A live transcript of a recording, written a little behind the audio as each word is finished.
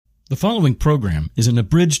The following program is an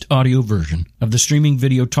abridged audio version of the streaming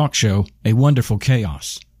video talk show, A Wonderful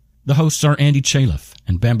Chaos. The hosts are Andy Chaliff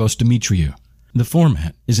and Bambos Dimitriou. The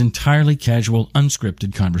format is entirely casual,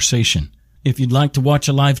 unscripted conversation. If you'd like to watch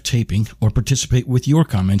a live taping or participate with your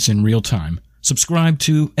comments in real time, subscribe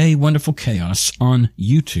to A Wonderful Chaos on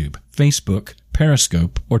YouTube, Facebook,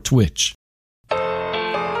 Periscope, or Twitch.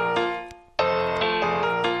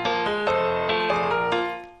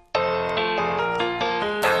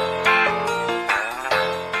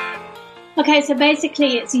 Okay, so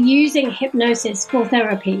basically it's using hypnosis for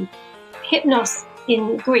therapy. Hypnos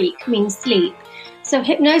in Greek means sleep. So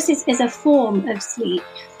hypnosis is a form of sleep.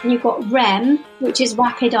 And you've got REM, which is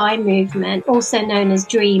rapid eye movement, also known as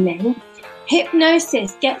dreaming.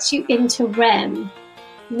 Hypnosis gets you into REM.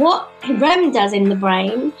 What REM does in the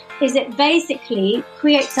brain is it basically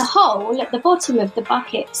creates a hole at the bottom of the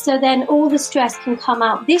bucket, so then all the stress can come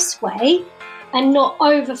out this way and not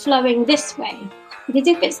overflowing this way. Because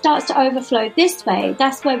if it starts to overflow this way,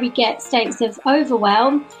 that's where we get states of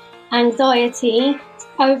overwhelm, anxiety,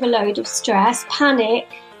 overload of stress, panic,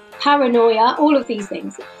 paranoia, all of these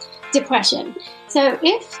things, depression. So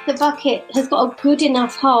if the bucket has got a good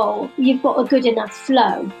enough hole, you've got a good enough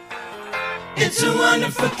flow. It's a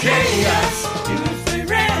wonderful chaos, beautifully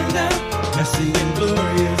random, messy and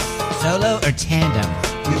glorious. Solo or tandem?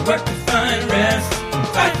 We work to find rest and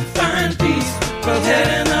fight to find peace, both head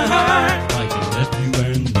and the heart. You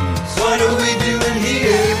and me. What are we doing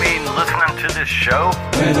here? You mean listening to this show?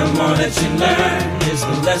 Where the more that you learn is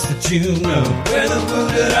the less that you know. Where the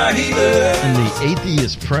wounded are healed and the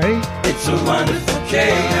atheists pray. It's a wonderful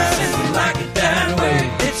chaos, and we like it that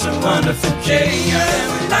way. It's a wonderful chaos,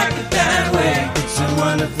 and we like it that way. It's a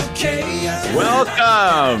wonderful chaos.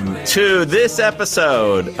 Welcome to this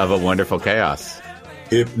episode of A Wonderful Chaos.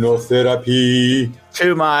 Hypnotherapy.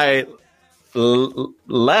 To my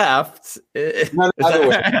left is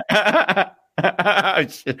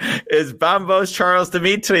Bambos Charles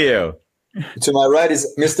Dimitriou. To my right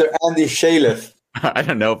is Mr. Andy Chaliff. I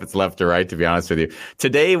don't know if it's left or right, to be honest with you.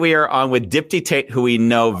 Today we are on with Dipti Tait, who we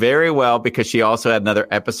know very well because she also had another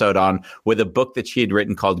episode on with a book that she had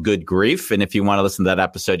written called Good Grief. And if you want to listen to that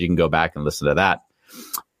episode, you can go back and listen to that.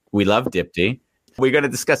 We love Dipti. We're going to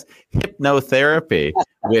discuss hypnotherapy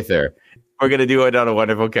with her. We're going to do it on A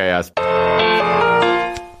Wonderful Chaos.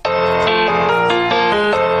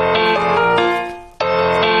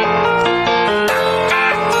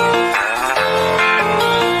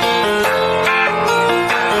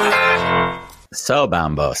 So,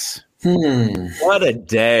 Bambos, what a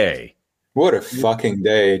day. What a fucking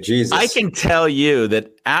day. Jesus. I can tell you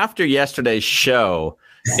that after yesterday's show,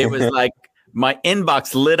 it was like my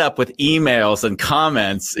inbox lit up with emails and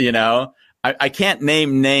comments, you know. I can't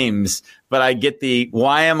name names, but I get the,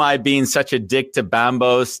 why am I being such a dick to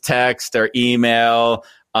Bambos text or email?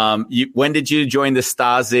 When did you join the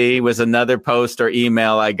Stasi was another post or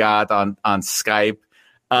email I got on Skype.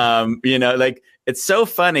 You know, like, it's so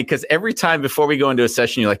funny because every time before we go into a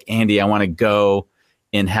session, you're like, Andy, I want to go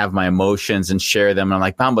and have my emotions and share them. And I'm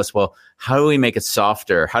like, Bambos, well, how do we make it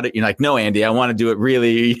softer? You're like, no, Andy, I want to do it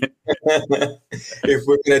really. If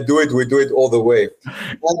we're going to do it, we do it all the way.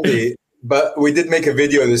 Andy, but we did make a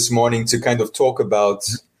video this morning to kind of talk about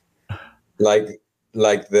like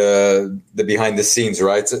the behind the scenes,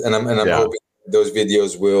 right? And I'm hoping those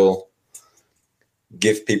videos will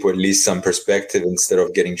give people at least some perspective instead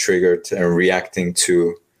of getting triggered and reacting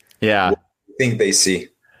to what they think they see.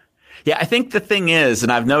 Yeah, I think the thing is,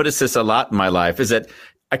 and I've noticed this a lot in my life, is that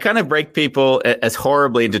I kind of break people as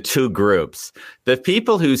horribly into two groups. The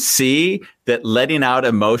people who see that letting out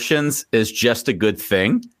emotions is just a good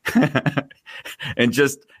thing and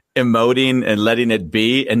just emoting and letting it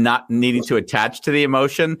be and not needing to attach to the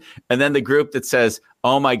emotion. And then the group that says,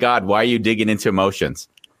 oh my God, why are you digging into emotions?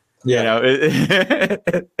 Yeah. You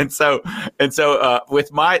know, and so with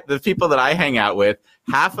the people that I hang out with,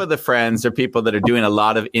 half of the friends are people that are doing a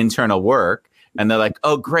lot of internal work, and they're like,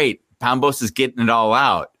 "Oh, great, Bambos is getting it all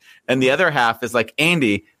out." And the other half is like,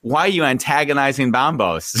 "Andy, why are you antagonizing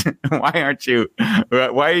Bambos?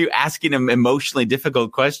 Why are you asking him emotionally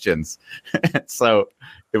difficult questions?" So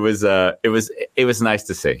it was nice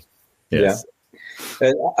to see. Yes. Yeah.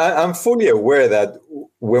 And I'm fully aware that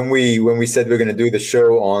when we said we're going to do the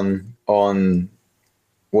show on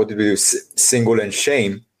what did we do, single and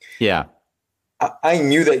shame? Yeah, I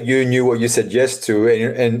knew that you knew what you said yes to,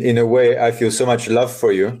 and in a way, I feel so much love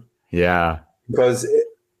for you. Yeah, because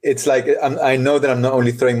it's like I know that I'm not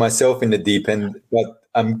only throwing myself in the deep end, but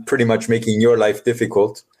I'm pretty much making your life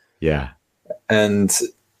difficult. Yeah, and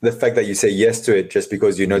the fact that you say yes to it just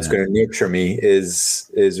because you know it's going to nurture me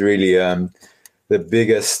is really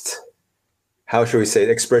biggest, how should we say,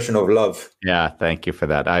 expression of love. Yeah, thank you for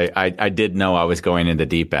that. I did know I was going in the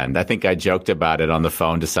deep end. I think I joked about it on the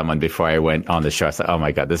phone to someone before I went on the show. I said, oh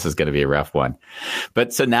my God, this is going to be a rough one.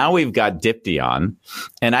 But so now we've got Dipti on,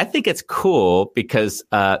 and I think it's cool because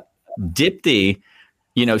Dipti,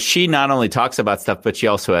 she not only talks about stuff, but she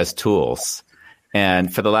also has tools.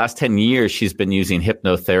 And for the last 10 years, she's been using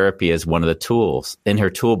hypnotherapy as one of the tools in her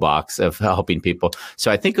toolbox of helping people.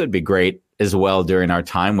 So I think it would be great as well during our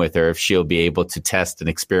time with her if she'll be able to test and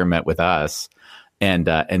experiment with us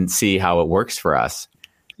and see how it works for us.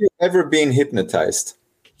 Have you ever been hypnotized?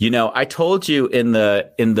 I told you in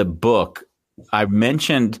the book, I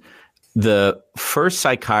mentioned the first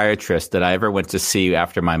psychiatrist that I ever went to see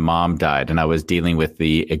after my mom died, and I was dealing with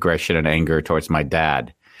the aggression and anger towards my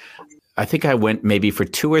dad. I think I went maybe for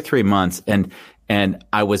 2 or 3 months, and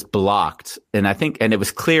I was blocked. And it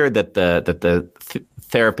was clear that the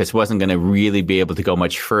therapist wasn't going to really be able to go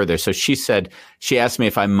much further. So she asked me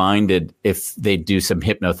if I minded if they do some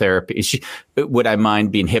hypnotherapy. Would I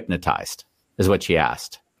mind being hypnotized? Is what she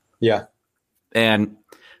asked. Yeah. And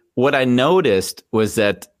what I noticed was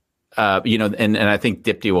that, and I think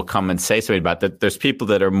Dipti will come and say something about that. There's people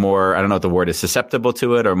that are more, I don't know what the word is, susceptible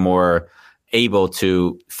to it or more able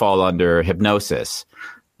to fall under hypnosis.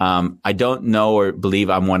 I don't know or believe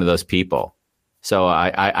I'm one of those people. So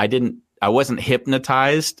I wasn't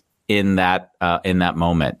hypnotized in that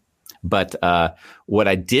moment. But what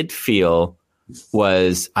I did feel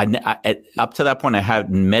was up to that point, I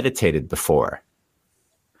hadn't meditated before.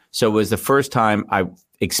 So it was the first time I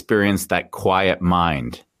experienced that quiet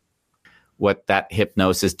mind. What that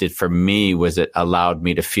hypnosis did for me was it allowed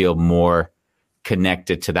me to feel more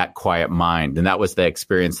connected to that quiet mind. And that was the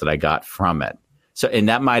experience that I got from it. So, and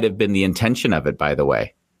that might have been the intention of it, by the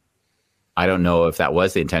way. I don't know if that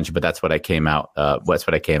was the intention, but that's what I came out. That's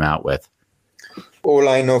what I came out with. All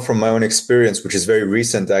I know from my own experience, which is very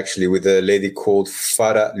recent, actually, with a lady called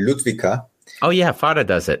Farah Ludwika. Oh yeah, Farah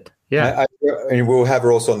does it. Yeah, and we'll have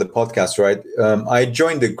her also on the podcast, right? I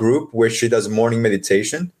joined a group where she does morning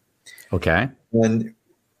meditation. Okay, and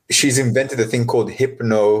she's invented a thing called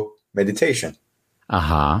hypno meditation.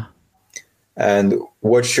 And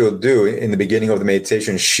what she'll do in the beginning of the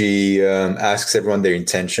meditation, she asks everyone their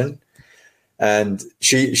intention. And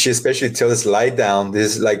she especially tells us, lie down.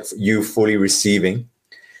 This is like you fully receiving.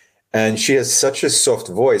 And she has such a soft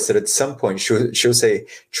voice that at some point she'll say,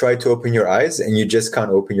 try to open your eyes. And you just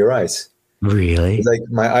can't open your eyes. Really? It's like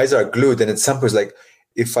my eyes are glued. And at some point it's like,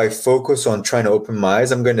 if I focus on trying to open my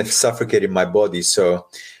eyes, I'm going to suffocate in my body. So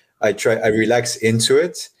I relax into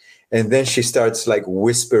it. And then she starts like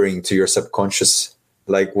whispering to your subconscious,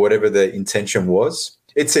 like whatever the intention was.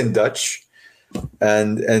 It's in Dutch.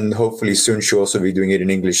 And hopefully soon she'll also be doing it in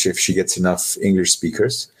English if she gets enough English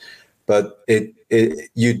speakers. But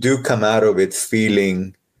you do come out of it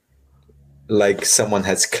feeling like someone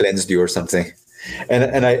has cleansed you or something.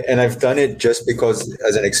 And I've done it just because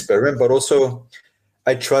as an experiment, but also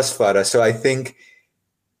I trust Farah. So I think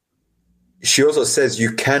she also says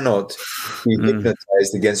you cannot be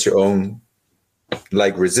hypnotized against your own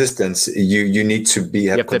like resistance. You need to be.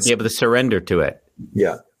 You have to be able to surrender to it.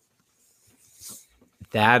 Yeah.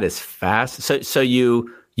 That is fast. So you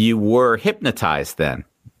were hypnotized then?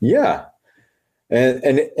 Yeah, and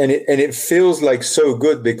it feels like so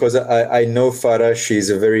good because I know Farah. She's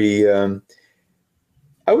a very,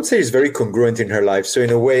 I would say, she's very congruent in her life. So in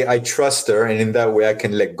a way, I trust her, and in that way, I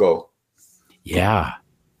can let go. Yeah,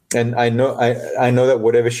 and I know that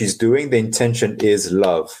whatever she's doing, the intention is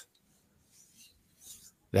love.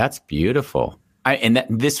 That's beautiful.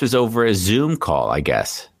 This was over a Zoom call, I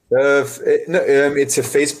guess. It's a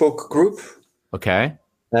Facebook group. Okay.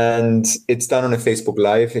 And it's done on a Facebook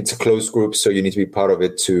Live. It's a closed group, so you need to be part of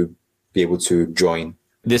it to be able to join.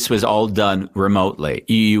 This was all done remotely.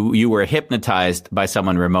 You were hypnotized by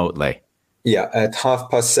someone remotely. Yeah, at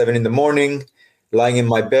 7:30 in the morning, lying in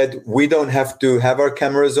my bed. We don't have to have our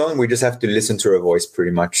cameras on. We just have to listen to her voice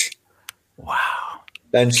pretty much. Wow.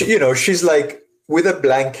 And she's like with a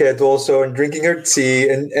blanket also and drinking her tea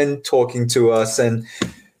and talking to us. And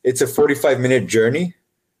it's a 45-minute journey.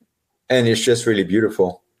 And it's just really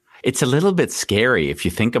beautiful. It's a little bit scary if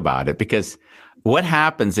you think about it, because what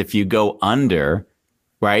happens if you go under,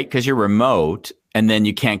 right? Because you're remote and then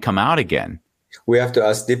you can't come out again. We have to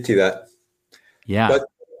ask Dipti that. Yeah.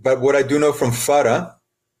 But what I do know from Farah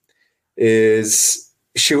is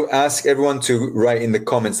she'll ask everyone to write in the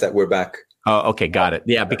comments that we're back. Oh, okay. Got it.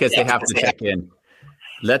 Yeah, because they have to check in.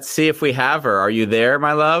 Let's see if we have her. Are you there,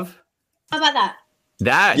 my love? How about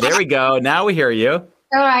that? There we go. Now we hear you.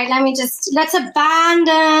 All right, let's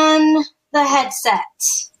abandon the headset.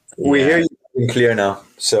 We hear you clear now.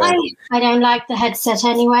 So I don't like the headset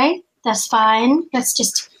anyway. That's fine. Let's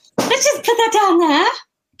just put that down there.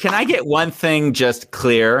 Can I get one thing just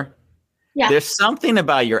clear? Yeah. There's something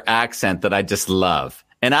about your accent that I just love.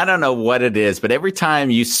 And I don't know what it is, but every time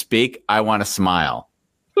you speak, I want to smile.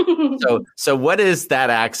 So what is that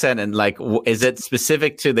accent? And like, is it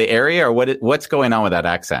specific to the area, or what's going on with that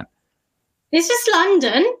accent? It's just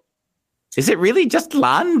London. Is it really just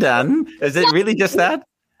London? Is it really just that?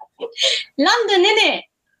 London, innit?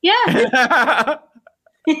 Yeah.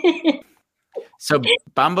 So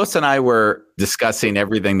Bambos and I were discussing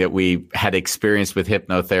everything that we had experienced with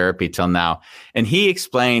hypnotherapy till now. And he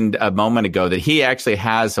explained a moment ago that he actually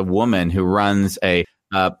has a woman who runs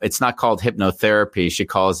it's not called hypnotherapy. She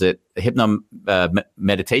calls it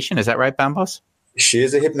meditation. Is that right, Bambos? she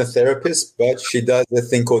is a hypnotherapist, but she does a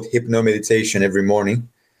thing called hypnomeditation every morning.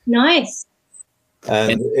 Nice.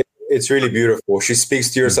 And it's really beautiful. She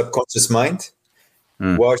speaks to your subconscious mind.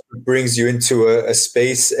 While she brings you into a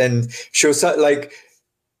space, and she'll like,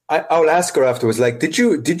 I'll ask her afterwards, like, did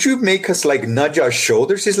you make us like nudge our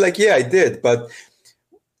shoulders? She's like, yeah, I did. But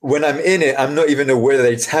when I'm in it, I'm not even aware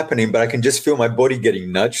that it's happening, but I can just feel my body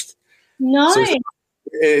getting nudged. Nice. So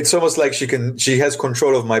it's almost like she has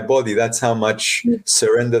control of my body. That's how much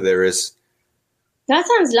surrender there is. That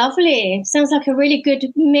sounds lovely. Sounds like a really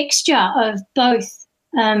good mixture of both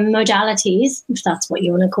modalities, if that's what you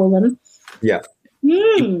want to call them. Yeah.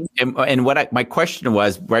 And what my question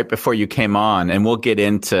was right before you came on, and we'll get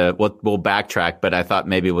into we'll backtrack, but I thought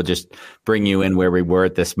maybe we'll just bring you in where we were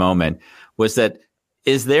at this moment. Was that,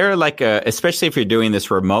 is there like especially if you're doing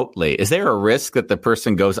this remotely, is there a risk that the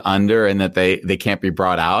person goes under and that they can't be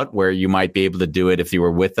brought out, where you might be able to do it if you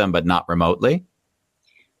were with them but not remotely?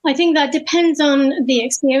 I think that depends on the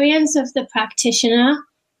experience of the practitioner,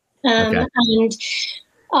 and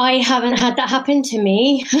I haven't had that happen to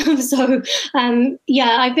me. So,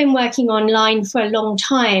 I've been working online for a long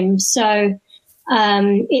time. So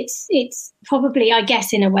it's probably, I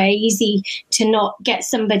guess, in a way, easy to not get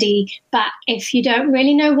somebody back if you don't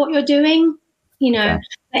really know what you're doing. You know,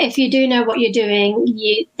 but if you do know what you're doing,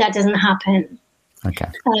 that doesn't happen. Okay.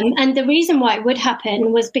 And the reason why it would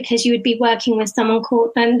happen was because you would be working with someone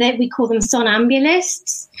called, we call them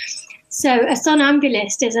somnambulists. So a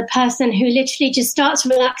somnambulist is a person who literally just starts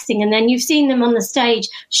relaxing, and then you've seen them on the stage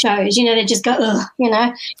shows, they just go,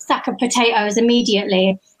 sack of potatoes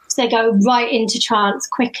immediately. So they go right into trance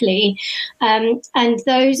quickly. And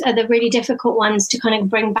those are the really difficult ones to kind of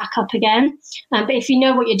bring back up again. But if you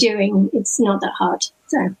know what you're doing, it's not that hard.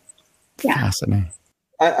 So, yeah. Fascinating.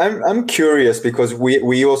 I'm curious, because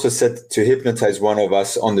we also said to hypnotize one of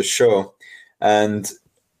us on the show, and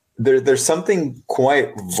there's something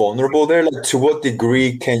quite vulnerable there. Like, to what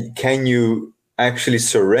degree can you actually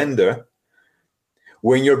surrender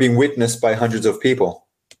when you're being witnessed by hundreds of people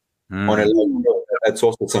on a level? That's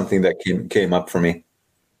also something that came up for me.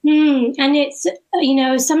 And it's,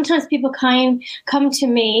 sometimes people come to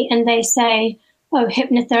me and they say, oh,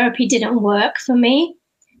 hypnotherapy didn't work for me.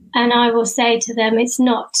 And I will say to them, it's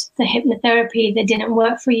not the hypnotherapy that didn't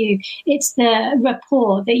work for you. It's the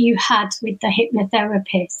rapport that you had with the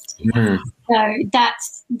hypnotherapist. So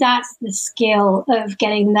that's the skill of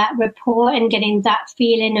getting that rapport and getting that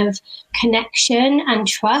feeling of connection and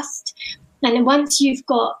trust. And once you've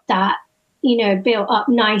got that, built up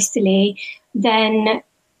nicely, then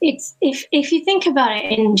it's, if you think about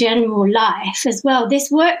it in general life as well, this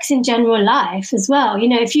works in general life as well.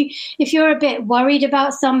 If you're a bit worried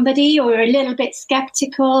about somebody, or a little bit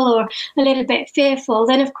skeptical, or a little bit fearful,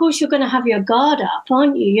 then of course you're going to have your guard up,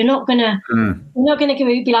 aren't you? You're not going to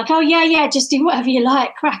be like, oh yeah, just do whatever you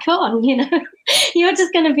like, crack on. You're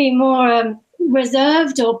just going to be more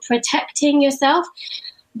reserved or protecting yourself.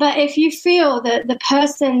 But if you feel that the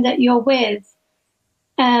person that you're with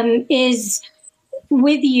is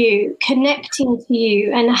with you, connecting to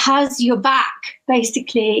you, and has your back,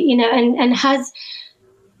 basically, and has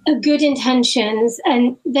a good intentions,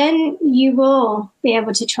 and then you will be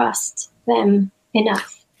able to trust them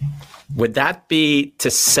enough. Would that be to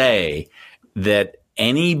say that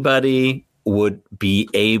anybody would be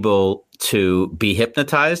able to be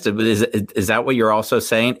hypnotized? Is that what you're also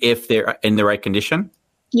saying, if they're in the right condition?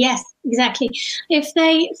 Yes, exactly. If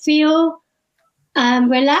they feel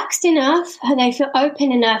relaxed enough, they feel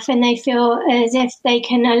open enough, and they feel as if they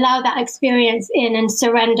can allow that experience in, and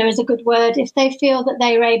surrender is a good word. If they feel that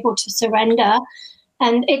they are able to surrender,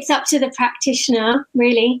 and it's up to the practitioner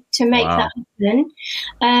really to make that happen.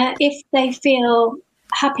 If they feel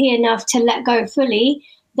happy enough to let go fully,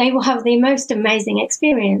 they will have the most amazing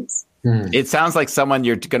experience. It sounds like someone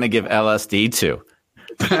you're going to give LSD to.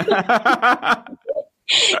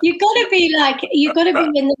 You've got to be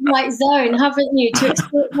in the right zone, haven't you, to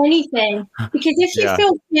experience anything? Because if you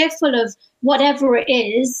feel fearful of whatever it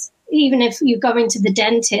is, even if you're going to the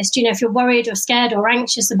dentist, you know, if you're worried or scared or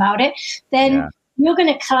anxious about it, then you're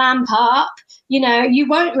going to clamp up, you know, you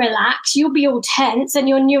won't relax, you'll be all tense, and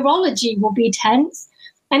your neurology will be tense,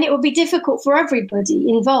 and it will be difficult for everybody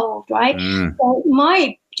involved, right? So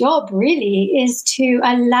my job really is to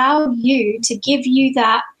allow you, to give you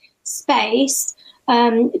that space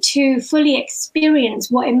to fully experience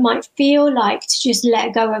what it might feel like to just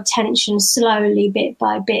let go of tension slowly, bit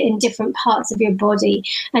by bit, in different parts of your body.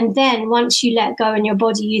 And then once you let go in your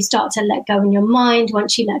body, you start to let go in your mind.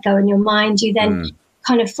 Once you let go in your mind, you then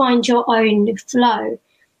kind of find your own flow,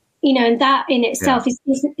 you know, and that in itself is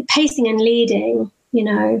pacing and leading, you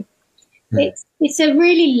know. It's a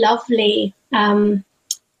really lovely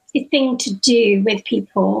thing to do with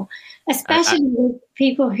people, especially with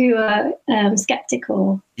people who are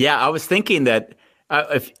skeptical. Yeah, I was thinking that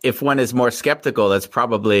if one is more skeptical, that's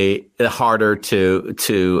probably harder to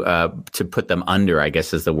put them under, I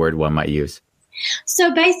guess is the word one might use.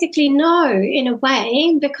 So basically, no, in a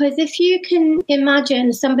way, because if you can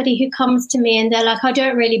imagine somebody who comes to me and they're like, I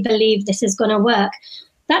don't really believe this is going to work.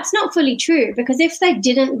 That's not fully true, because if they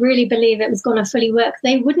didn't really believe it was going to fully work,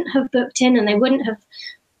 they wouldn't have booked in and they wouldn't have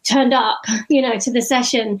turned up, you know, to the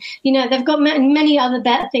session. You know, they've got many other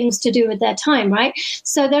better things to do with their time, right?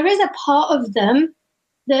 So there is a part of them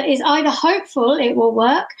that is either hopeful it will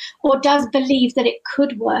work or does believe that it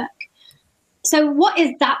could work. So what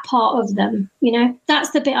is that part of them? You know,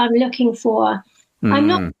 that's the bit I'm looking for. I'm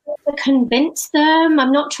not trying to convince them.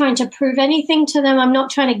 I'm not trying to prove anything to them. I'm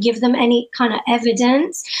not trying to give them any kind of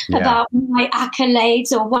evidence about my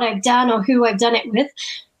accolades or what I've done or who I've done it with.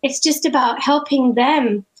 It's just about helping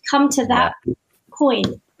them come to that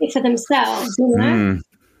point for themselves, you know?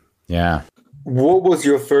 Yeah. What was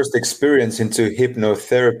your first experience into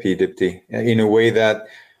hypnotherapy, Dipti? In a way that,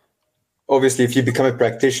 obviously, if you become a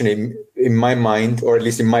practitioner, in my mind, or at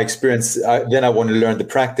least in my experience, then I want to learn the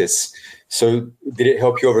practice. So did it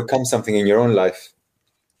help you overcome something in your own life?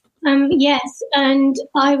 Yes, and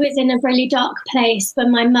I was in a really dark place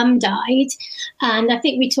when my mum died, and I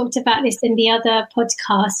think we talked about this in the other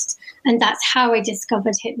podcast, and that's how I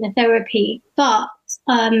discovered hypnotherapy. But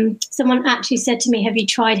someone actually said to me, have you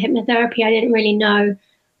tried hypnotherapy? I didn't really know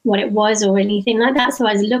what it was or anything like that, so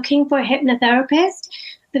I was looking for a hypnotherapist,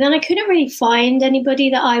 but then I couldn't really find anybody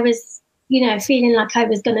that I was, you know, feeling like I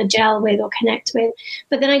was going to gel with or connect with.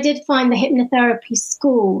 But then I did find the hypnotherapy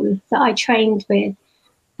school that I trained with.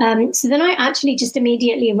 So then I actually just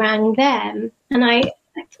immediately rang them, and I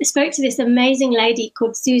spoke to this amazing lady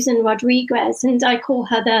called Susan Rodriguez, and I call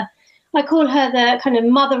her the kind of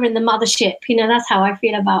mother in the mothership. You know, that's how I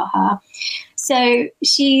feel about her. So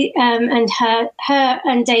she and her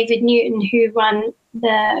and David Newton, who run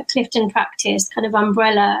the Clifton practice, kind of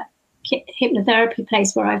umbrella hypnotherapy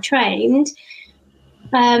place where I've trained,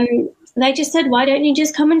 they just said, why don't you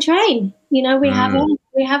just come and train? You know, we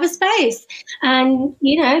have a space, and,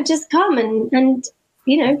 you know, just come and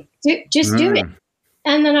you know, do it.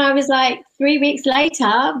 And then I was like 3 weeks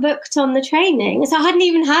later booked on the training. So I hadn't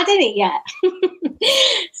even had any yet.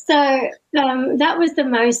 So that was the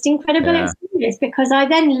most incredible experience, because I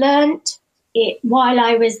then learnt it while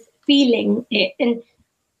I was feeling it. And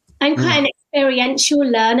I'm quite an experiential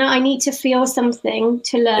learner. I need to feel something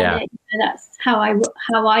to learn it. So that's how I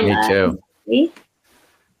learn. Me too.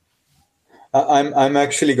 I'm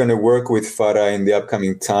actually going to work with Farah in the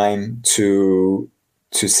upcoming time to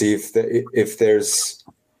see if there's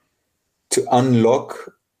to unlock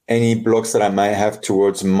any blocks that I might have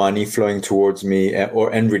towards money flowing towards me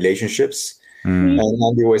and relationships. And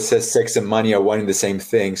Andy always says sex and money are one and the same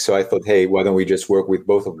thing. So I thought, hey, why don't we just work with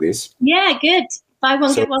both of these? Yeah, good. Buy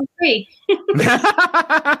one, get one free.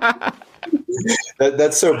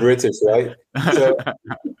 That's so British, right?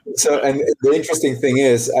 So, and the interesting thing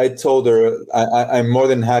is, I told her I'm more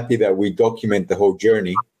than happy that we document the whole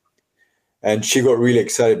journey. And she got really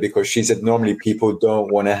excited because she said normally people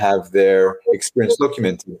don't want to have their experience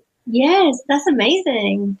documented. Yes, that's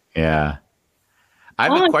amazing. Yeah. I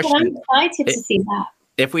have a question. I'm excited to see that.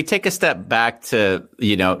 If we take a step back to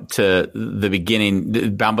the beginning,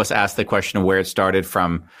 Bambos asked the question of where it started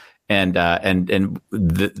from, and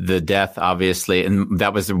the death, obviously, and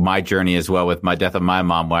that was my journey as well with my death of my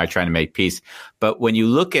mom, where I try to make peace. But when you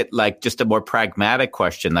look at like just a more pragmatic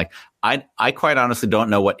question, like I quite honestly don't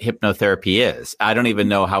know what hypnotherapy is. I don't even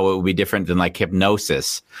know how it would be different than like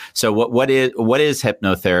hypnosis. So what is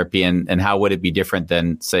hypnotherapy, and how would it be different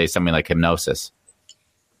than, say, something like hypnosis?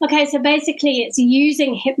 Okay, so basically it's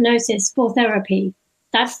using hypnosis for therapy.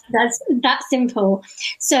 That's that simple.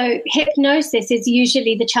 So hypnosis is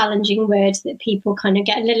usually the challenging word that people kind of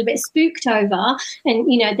get a little bit spooked over,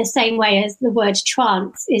 and the same way as the word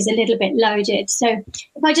trance is a little bit loaded. So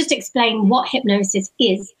if I just explain what hypnosis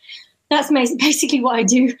is, that's basically what I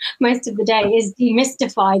do most of the day, is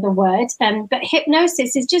demystify the word. But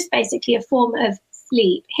hypnosis is just basically a form of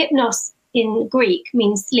sleep. Hypnos in Greek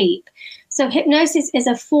means sleep. So hypnosis is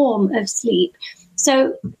a form of sleep.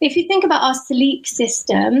 So if you think about our sleep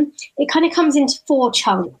system, it kind of comes into 4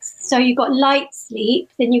 chunks. So you've got light sleep,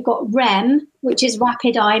 then you've got REM, which is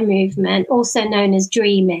rapid eye movement, also known as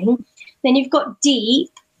dreaming. Then you've got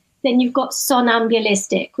deep, then you've got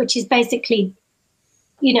somnambulistic, which is basically,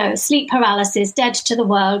 sleep paralysis, dead to the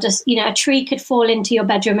world. Just, a tree could fall into your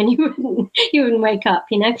bedroom and you wouldn't wake up,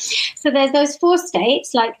 So there's those 4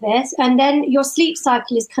 states like this. And then your sleep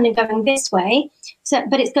cycle is kind of going this way. So,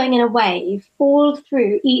 but it's going in a wave all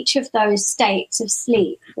through each of those states of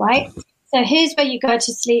sleep, right? So here's where you go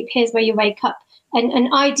to sleep. Here's where you wake up. And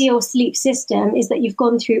an ideal sleep system is that you've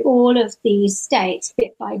gone through all of these states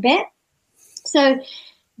bit by bit. So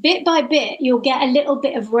bit by bit, you'll get a little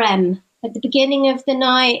bit of REM at the beginning of the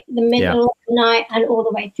night, the middle of the night, and all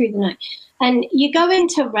the way through the night. And you go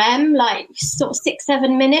into REM like sort of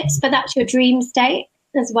 6-7 minutes, but that's your dream state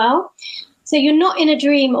as well. So you're not in a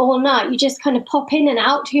dream all night. You just kind of pop in and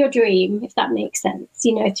out to your dream, if that makes sense,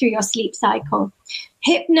 through your sleep cycle.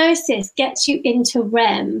 Hypnosis gets you into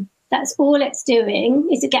REM. That's all it's doing,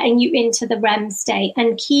 is getting you into the REM state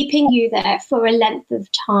and keeping you there for a length of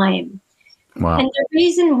time. Wow. And the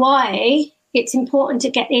reason why it's important to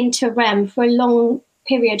get into REM for a long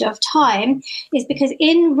period of time is because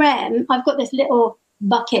in REM, I've got this little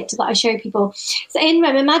bucket that I show people. So in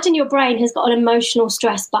REM, imagine your brain has got an emotional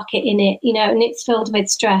stress bucket in it, and it's filled with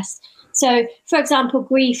stress. So, for example,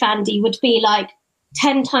 grief, Andy, would be like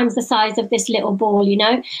 10 times the size of this little ball,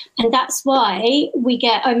 and that's why we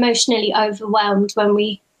get emotionally overwhelmed when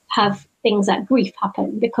we have things like grief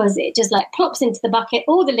happen, because it just like plops into the bucket,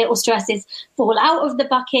 all the little stresses fall out of the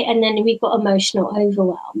bucket, and then we've got emotional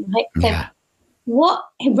overwhelm, right? Yeah. So what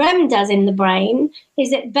REM does in the brain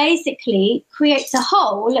is it basically creates a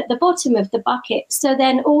hole at the bottom of the bucket, so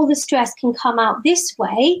then all the stress can come out this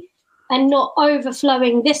way and not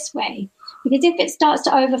overflowing this way. Because if it starts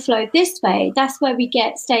to overflow this way, that's where we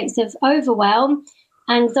get states of overwhelm,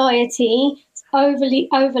 anxiety,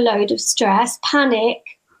 overload of stress, panic,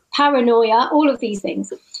 paranoia, all of these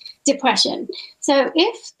things, depression. So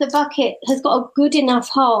if the bucket has got a good enough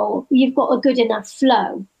hole, you've got a good enough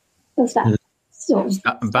flow of that sort of.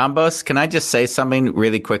 Bambos, can I just say something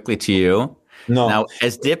really quickly to you? No. Now,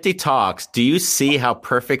 as Dipti talks, do you see how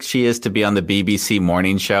perfect she is to be on the BBC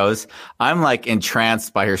morning shows? I'm like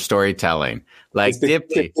entranced by her storytelling. Like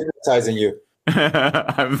Dipti. Hypnotizing you.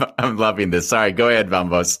 I'm loving this. Sorry, go ahead,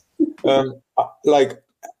 Bambos.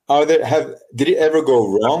 Did it ever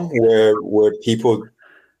go wrong where people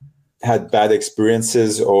had bad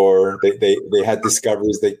experiences, or they had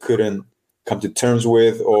discoveries they couldn't come to terms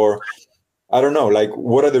with, or I don't know, like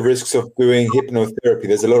what are the risks of doing hypnotherapy?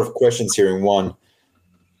 There's a lot of questions here in one.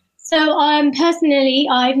 So personally,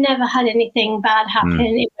 I've never had anything bad happen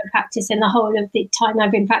in my practice in the whole of the time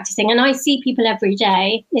I've been practicing. And I see people every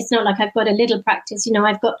day. It's not like I've got a little practice.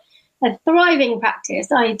 I've got a thriving practice.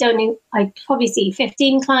 I probably see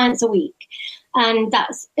 15 clients a week. And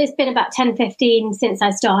it's been about 10, 15 since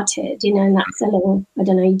I started, and that's a little, I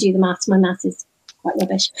don't know, you do the maths. My maths is quite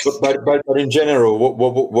rubbish. But in general,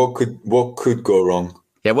 what could go wrong?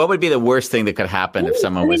 Yeah, what would be the worst thing that could happen if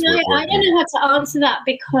someone was working? I don't know how to answer that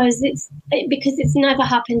because it's never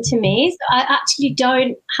happened to me. So I actually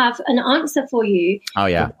don't have an answer for you. Oh,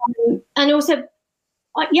 yeah. And also,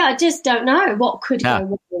 I just don't know what could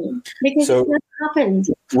go wrong because it never happened.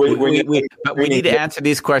 But we need to answer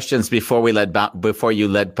these questions before you let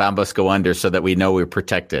Bambos go under, so that we know we're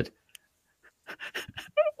protected.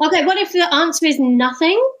 Okay, what if the answer is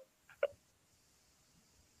nothing?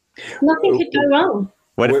 Nothing could go wrong.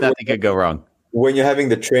 What if nothing could go wrong? When you're having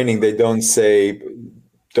the training, they don't say,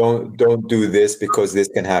 don't do this because this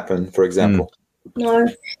can happen, for example. No,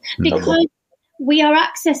 because we are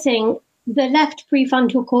accessing the left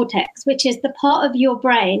prefrontal cortex, which is the part of your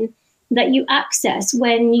brain that you access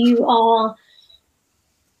when you're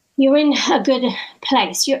in a good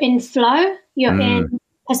place. You're in flow, you're in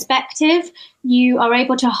perspective, you are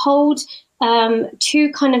able to hold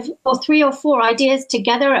two kind of, or 3 or 4 ideas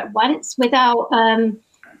together at once without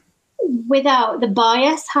the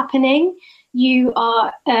bias happening. You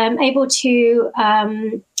are able to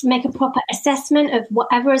make a proper assessment of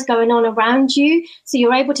whatever is going on around you. So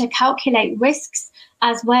you're able to calculate risks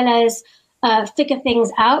as well as figure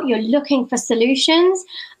things out. You're looking for solutions.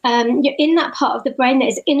 You're in that part of the brain that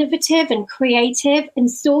is innovative and creative and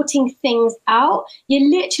sorting things out. You're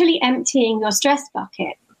literally emptying your stress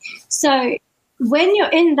bucket. So when you're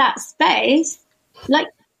in that space, like,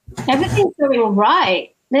 everything's going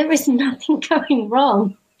right. There is nothing going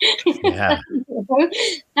wrong. Yeah.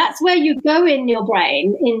 That's where you go in your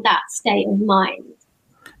brain, in that state of mind.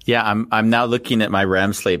 Yeah, I'm now looking at my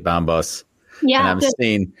REM sleep, Bambos. Yeah,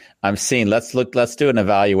 and I'm seeing, let's do an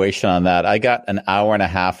evaluation on that. I got an hour and a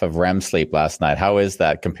half of REM sleep last night. How is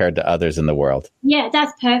that compared to others in the world? Yeah,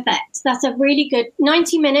 that's perfect. That's a really good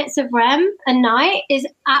 90 minutes of REM a night is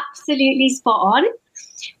absolutely spot on.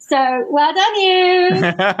 So well done, you.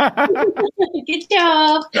 Good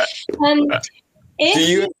job. Do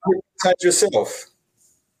you hypnotize yourself?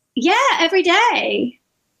 Yeah, every day.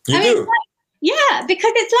 You do? Yeah,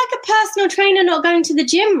 because it's like a personal trainer not going to the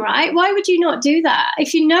gym, right? Why would you not do that?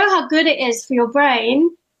 If you know how good it is for your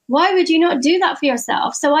brain, why would you not do that for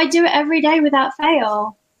yourself? So I do it every day without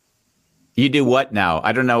fail. You do what now?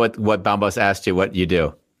 I don't know what Bambos asked you what you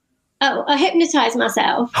do. Oh, I hypnotize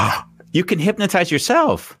myself. You can hypnotize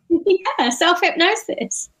yourself. Yeah,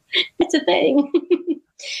 self-hypnosis. It's a thing.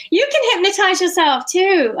 You can hypnotize yourself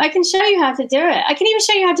too. I can show you how to do it. I can even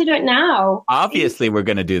show you how to do it now. Obviously, we're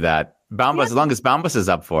going to do that. Bambos, as long as Bambos is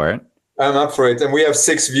up for it. I'm up for it. And we have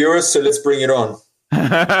 6 viewers, so let's bring it on.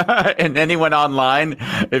 And anyone online,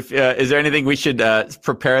 if is there anything we should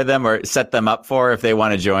prepare them or set them up for if they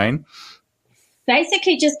want to join?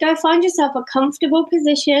 Basically, just go find yourself a comfortable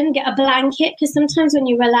position, get a blanket, because sometimes when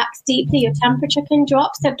you relax deeply, your temperature can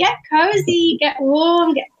drop. So get cozy, get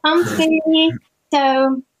warm, get comfy.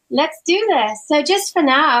 So let's do this. So just for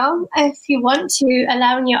now, if you want to,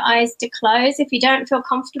 allowing your eyes to close. If you don't feel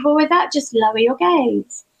comfortable with that, just lower your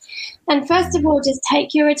gaze. And first of all, just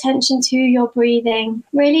take your attention to your breathing.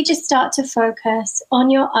 Really just start to focus on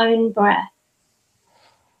your own breath.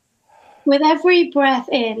 With every breath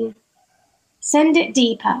in, send it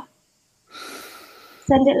deeper.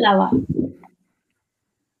 Send it lower.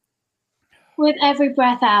 With every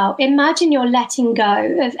breath out, imagine you're letting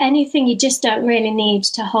go of anything you just don't really need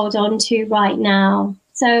to hold on to right now.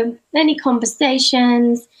 So any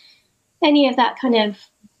conversations, any of that kind of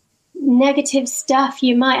negative stuff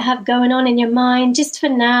you might have going on in your mind, just for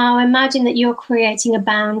now, imagine that you're creating a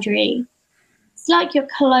boundary. It's like you're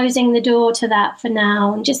closing the door to that for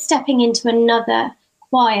now and just stepping into another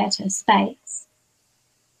quieter space.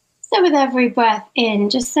 So with every breath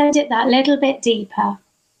in, just send it that little bit deeper.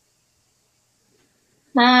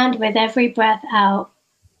 And with every breath out,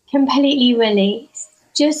 completely release.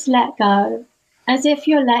 Just let go, as if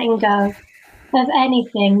you're letting go of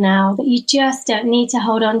anything now that you just don't need to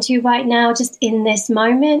hold on to right now, just in this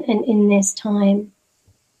moment and in this time.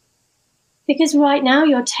 Because right now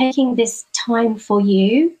you're taking this time for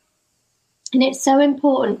you, and it's so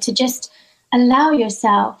important to just allow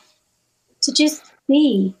yourself to just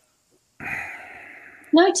be.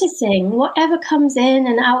 Noticing whatever comes in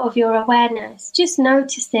and out of your awareness, just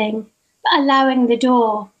noticing, but allowing the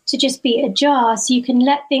door to just be ajar so you can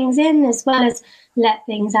let things in as well as let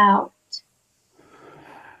things out.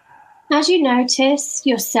 As you notice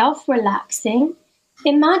yourself relaxing,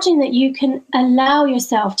 imagine that you can allow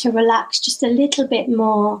yourself to relax just a little bit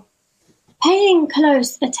more, paying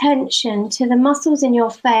close attention to the muscles in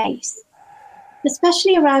your face,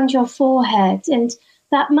 especially around your forehead and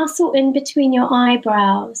that muscle in between your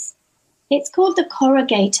eyebrows. It's called the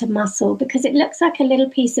corrugator muscle because it looks like a little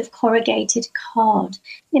piece of corrugated card.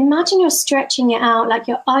 Imagine you're stretching it out like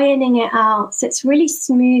you're ironing it out, so it's really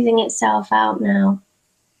smoothing itself out now.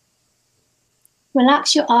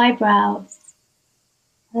 Relax your eyebrows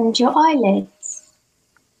and your eyelids.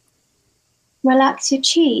 Relax your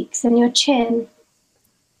cheeks and your chin.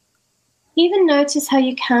 Even notice how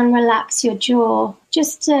you can relax your jaw,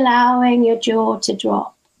 just allowing your jaw to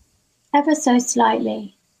drop ever so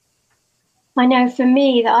slightly. I know for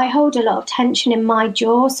me that I hold a lot of tension in my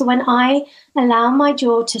jaw, so when I allow my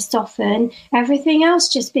jaw to soften, everything else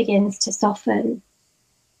just begins to soften.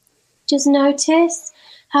 Just notice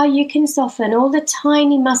how you can soften all the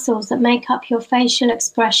tiny muscles that make up your facial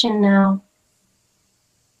expression now.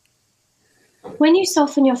 When you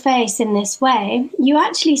soften your face in this way, you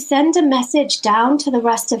actually send a message down to the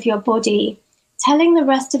rest of your body, telling the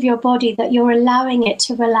rest of your body that you're allowing it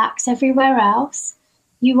to relax everywhere else.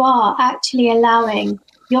 You are actually allowing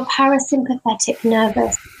your parasympathetic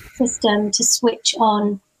nervous system to switch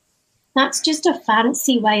on. That's just a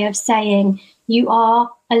fancy way of saying you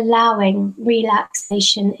are allowing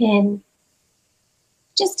relaxation in.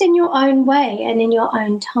 Just in your own way and in your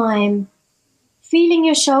own time. Feeling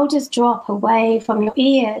your shoulders drop away from your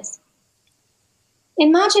ears,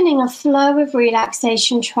 Imagining a flow of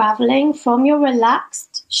relaxation traveling from your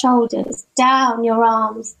relaxed shoulders, down your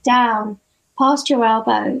arms, down, past your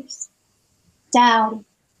elbows, down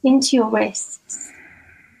into your wrists,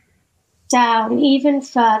 down even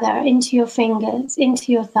further into your fingers,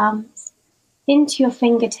 into your thumbs, into your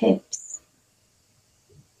fingertips.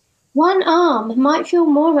 One arm might feel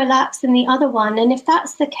more relaxed than the other one, and if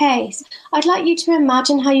that's the case, I'd like you to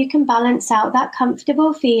imagine how you can balance out that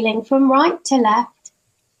comfortable feeling from right to left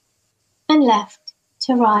and left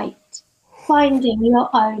to right, finding your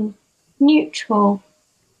own neutral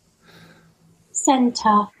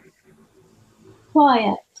center,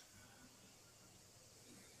 quiet.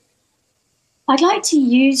 I'd like to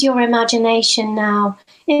use your imagination now.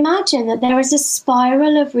 Imagine that there is a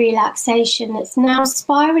spiral of relaxation that's now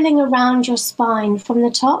spiraling around your spine from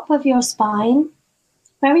the top of your spine,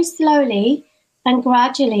 very slowly and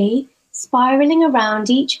gradually spiraling around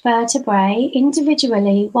each vertebrae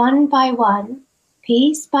individually, one by one,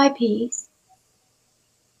 piece by piece.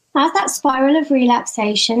 As that spiral of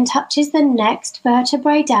relaxation touches the next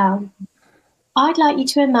vertebrae down, I'd like you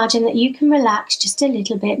to imagine that you can relax just a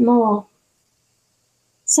little bit more,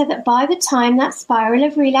 so that by the time that spiral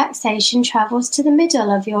of relaxation travels to the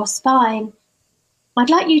middle of your spine, I'd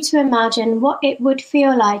like you to imagine what it would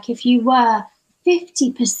feel like if you were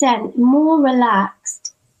 50% more relaxed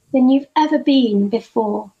than you've ever been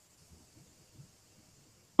before.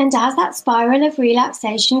 And as that spiral of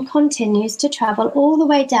relaxation continues to travel all the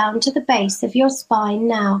way down to the base of your spine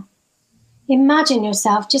now, imagine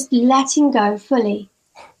yourself just letting go fully,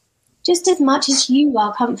 just as much as you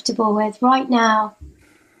are comfortable with right now.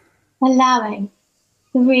 Allowing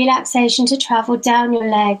the relaxation to travel down your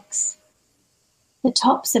legs, the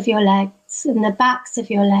tops of your legs and the backs of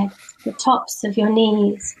your legs, the tops of your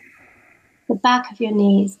knees, the back of your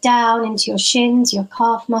knees, down into your shins, your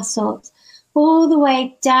calf muscles, all the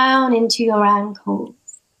way down into your ankles,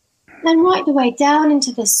 and right the way down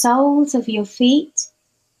into the soles of your feet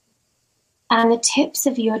and the tips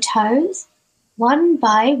of your toes, one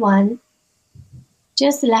by one,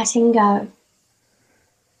 just letting go.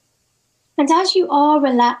 And as you are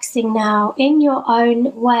relaxing now in your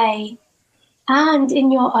own way and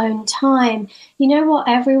in your own time, you know what?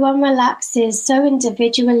 Everyone relaxes so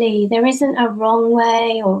individually. There isn't a wrong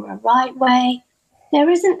way or a right way. There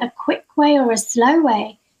isn't a quick way or a slow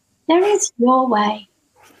way. There is your way.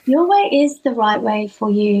 Your way is the right way for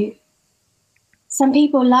you. Some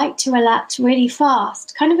people like to relax really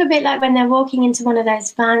fast, kind of a bit like when they're walking into one of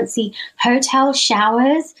those fancy hotel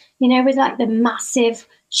showers, you know, with like the massive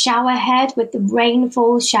shower head with the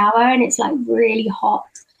rainfall shower, and it's like really hot,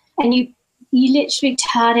 and you literally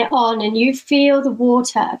turn it on and you feel the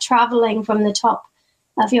water traveling from the top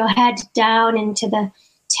of your head down into the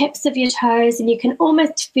tips of your toes, and you can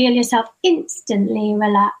almost feel yourself instantly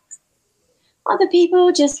relax. Other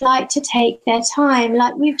people just like to take their time,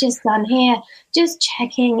 like we've just done here, just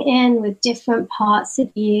checking in with different parts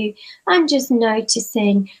of you and just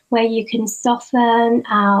noticing where you can soften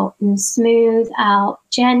out and smooth out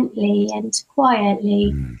gently and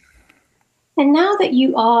quietly. And now that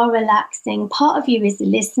you are relaxing, part of you is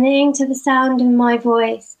listening to the sound of my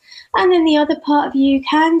voice, and then the other part of you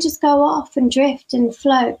can just go off and drift and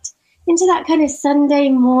float into that kind of Sunday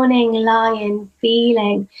morning lying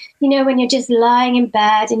feeling, you know, when you're just lying in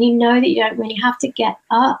bed and you know that you don't really have to get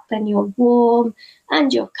up and you're warm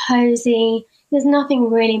and you're cozy. There's nothing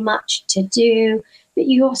really much to do, but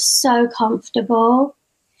you're so comfortable.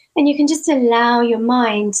 And you can just allow your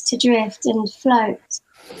mind to drift and float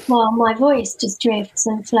while my voice just drifts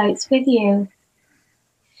and floats with you.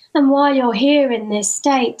 And while you're here in this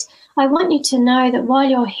state, I want you to know that while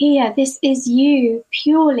you're here, this is you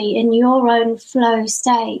purely in your own flow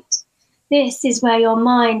state. This is where your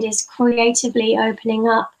mind is creatively opening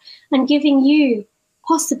up and giving you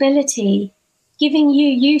possibility, giving you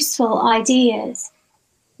useful ideas,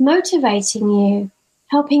 motivating you,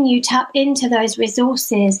 helping you tap into those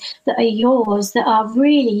resources that are yours, that are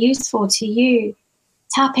really useful to you,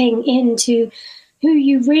 tapping into who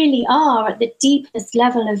you really are at the deepest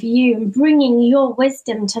level of you and bringing your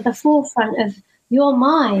wisdom to the forefront of your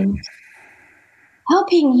mind,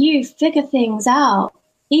 helping you figure things out,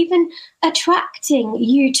 even attracting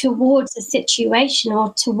you towards a situation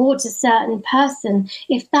or towards a certain person,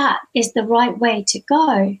 if that is the right way to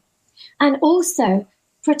go, and also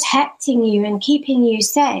protecting you and keeping you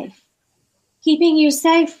safe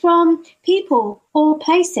from people or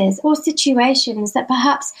places or situations that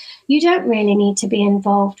perhaps you don't really need to be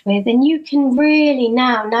involved with. And you can really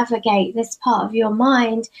now navigate this part of your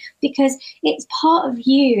mind because it's part of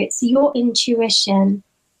you. It's your intuition.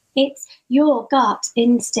 It's your gut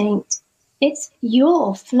instinct. It's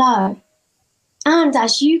your flow. And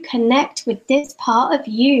as you connect with this part of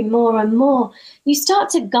you more and more, you start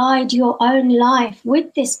to guide your own life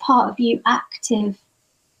with this part of you active.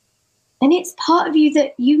 And it's part of you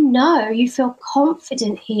that you feel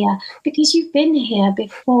confident here because you've been here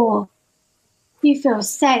before. You feel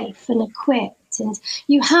safe and equipped, and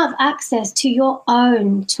you have access to your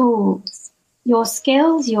own tools, your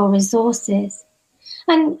skills, your resources.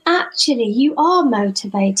 And actually, you are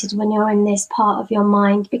motivated when you're in this part of your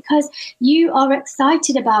mind because you are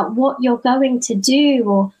excited about what you're going to do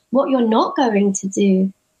or what you're not going to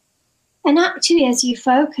do. And actually, as you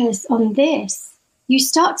focus on this, you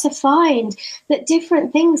start to find that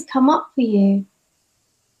different things come up for you.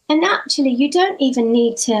 And actually, you don't even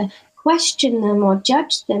need to question them or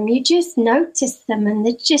judge them. You just notice them and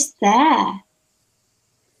they're just there.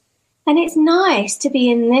 And it's nice to be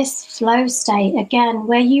in this flow state again,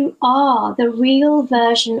 where you are the real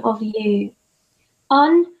version of you,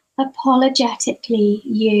 unapologetically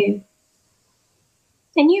you.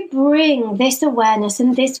 And you bring this awareness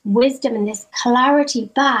and this wisdom and this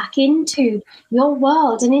clarity back into your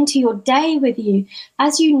world and into your day with you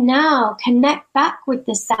as you now connect back with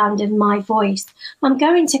the sound of my voice. I'm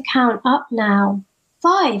going to count up now.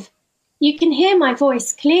 5, you can hear my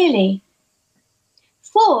voice clearly.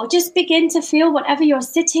 4, just begin to feel whatever you're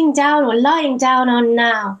sitting down or lying down on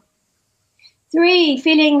now. 3,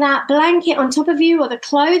 feeling that blanket on top of you or the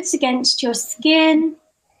clothes against your skin.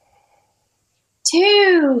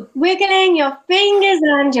 2, wiggling your fingers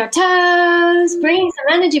and your toes, bringing some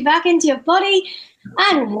energy back into your body.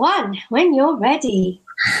 And 1, when you're ready,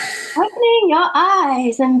 opening your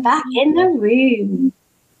eyes and back in the room.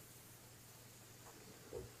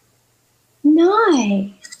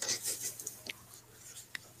 Nice.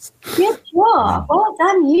 Good job. Well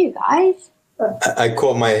done, you guys. I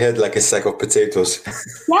caught my head like a sack of potatoes.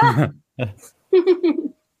 Yeah.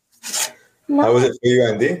 How was it for you,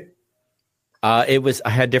 Andy? I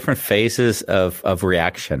had different phases of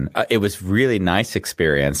reaction. It was really nice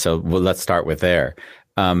experience. So let's start with there.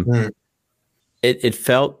 It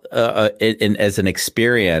felt as an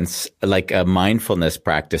experience like a mindfulness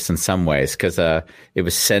practice in some ways because it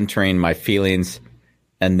was centering my feelings,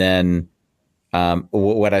 and then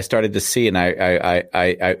what I started to see, and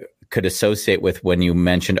I could associate with when you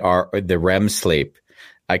mentioned the REM sleep.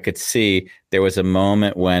 I could see there was a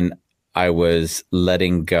moment when I was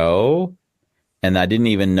letting go. And I didn't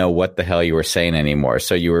even know what the hell you were saying anymore.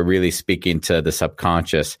 So you were really speaking to the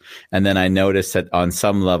subconscious. And then I noticed that on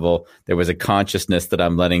some level, there was a consciousness that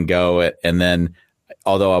I'm letting go. And then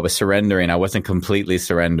although I was surrendering, I wasn't completely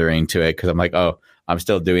surrendering to it because I'm like, oh, I'm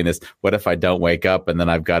still doing this. What if I don't wake up and then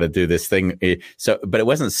I've got to do this thing? So, but it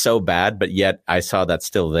wasn't so bad, but yet I saw that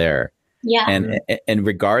still there. Yeah. And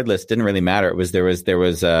regardless, didn't really matter. It was, there was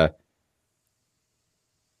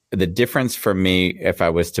the difference for me, if I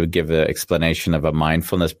was to give the explanation of a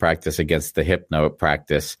mindfulness practice against the hypno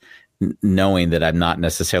practice, knowing that I'm not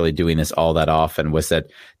necessarily doing this all that often, was that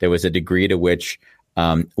there was a degree to which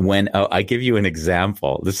I give you an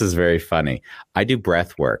example. This is very funny. I do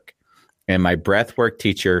breath work, and my breath work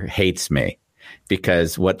teacher hates me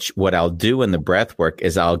because what I'll do in the breath work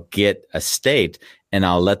is I'll get a state and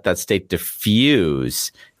I'll let that state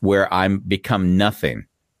diffuse where I'm become nothing.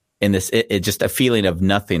 In this, it just a feeling of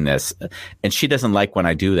nothingness. And she doesn't like when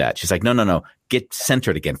I do that. She's like, no, get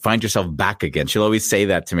centered again. Find yourself back again. She'll always say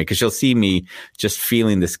that to me because she'll see me just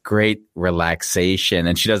feeling this great relaxation.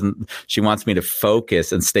 And she wants me to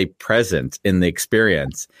focus and stay present in the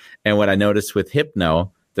experience. And what I noticed with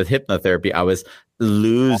hypnotherapy, I was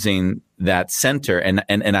losing that center. And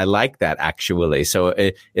I like that actually. So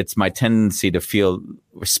it's my tendency to feel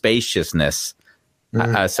spaciousness.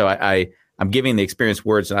 So I'm giving the experience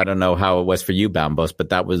words. I don't know how it was for you, Bambos, but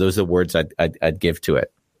those are the words I'd give to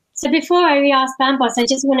it. So before I ask Bambos, I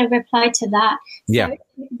just want to reply to that. Yeah. So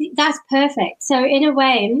that's perfect. So in a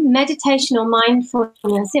way, meditation or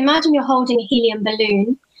mindfulness, imagine you're holding a helium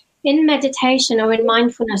balloon. In meditation or in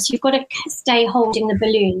mindfulness, you've got to stay holding the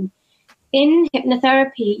balloon. In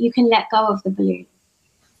hypnotherapy, you can let go of the balloon.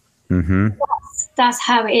 Mm-hmm. That's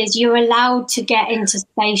how it is. You're allowed to get into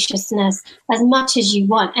spaciousness as much as you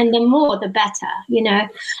want. And the more, the better,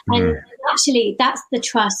 And actually, that's the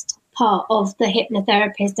trust part of the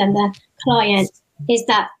hypnotherapist and the client, is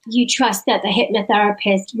that you trust that the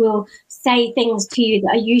hypnotherapist will say things to you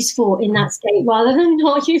that are useful in that state rather than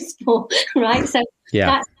not useful, right? So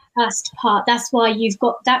that's the trust part. That's why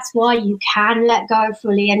you can let go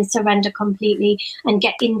fully and surrender completely and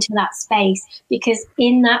get into that space, because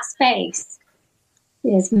in that space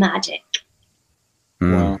is magic.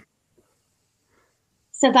 Wow.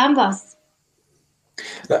 So Bambos.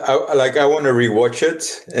 I want to rewatch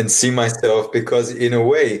it and see myself, because in a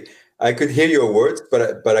way I could hear your words,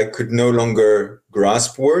 but I could no longer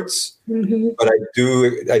grasp words. Mm-hmm. But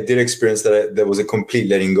I did experience that there was a complete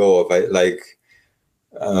letting go of it.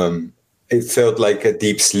 It felt like a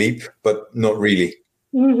deep sleep, but not really.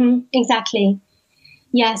 Mm-hmm. Exactly.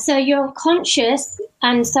 Yeah. So your conscious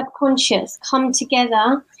and subconscious come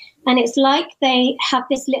together, and it's like they have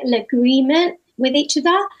this little agreement with each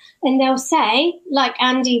other, and they'll say, like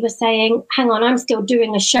Andy was saying, hang on, I'm still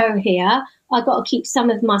doing a show here. I've got to keep some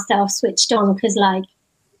of myself switched on because, I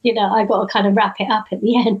got to kind of wrap it up at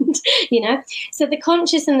the end, So the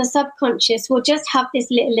conscious and the subconscious will just have this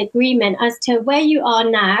little agreement as to where you are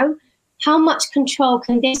now, how much control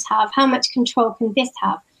can this have, how much control can this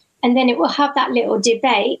have? And then it will have that little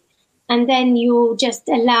debate, and then you'll just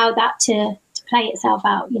allow that to play itself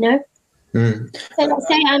out, Mm. So let's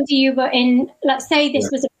say, Andy, you were let's say this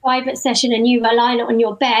was a private session and you were lying on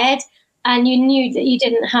your bed and you knew that you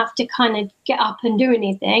didn't have to kind of get up and do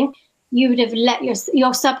anything. You would have let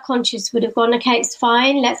your subconscious would have gone, okay, it's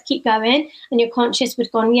fine, let's keep going. And your conscious would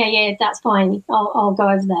have gone, yeah, that's fine. I'll go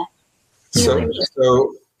over there.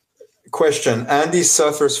 So question, Andy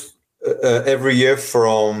suffers every year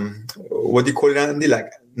from, what do you call it, Andy?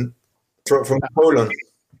 From colon.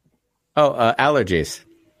 Allergies.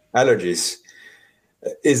 Allergies.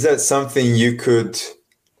 Is that something you could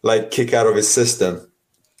kick out of his system?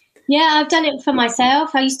 Yeah, I've done it for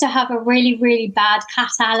myself. I used to have a really, really bad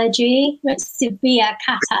cat allergy, severe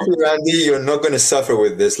cat allergy. Randy, you're not going to suffer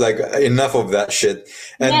with this. Enough of that shit.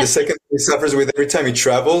 And the second thing he suffers with every time he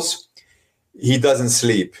travels, he doesn't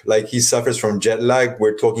sleep. He suffers from jet lag.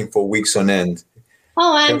 We're talking for weeks on end.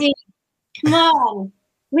 Oh, Andy, come on.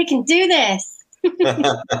 We can do this.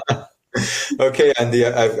 Okay, Andy,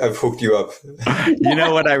 I've hooked you up. You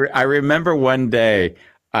know what? I remember one day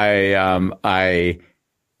I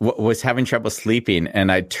was having trouble sleeping,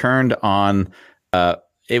 and I turned on.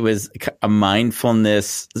 It was a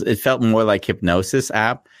mindfulness. It felt more like hypnosis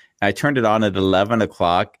app. I turned it on at 11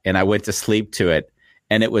 o'clock, and I went to sleep to it,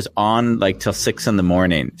 and it was on till 6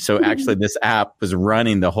 a.m. So actually, this app was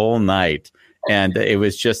running the whole night, and it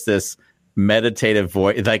was just this meditative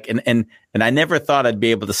voice, and I never thought I'd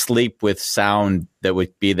be able to sleep with sound that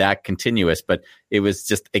would be that continuous, but it was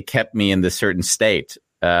just, it kept me in this certain state.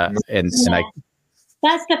 That's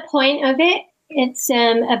the point of it. It's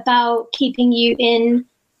about keeping you in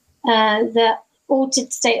the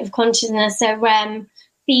altered state of consciousness, so REM,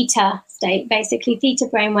 theta state, basically theta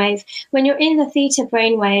brainwave. When you're in the theta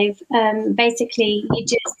brainwave, basically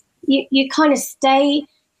you kind of stay.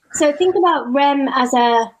 So think about REM as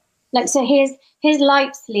so here's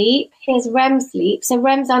light sleep, here's REM sleep. So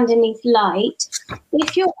REM's underneath light.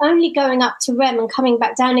 If you're only going up to REM and coming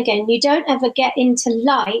back down again, you don't ever get into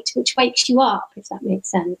light, which wakes you up, if that makes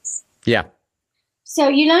sense. Yeah. So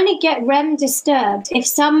you'll only get REM disturbed if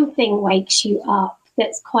something wakes you up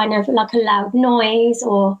that's kind of like a loud noise,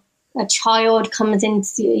 or a child comes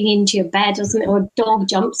into your bed or something, or a dog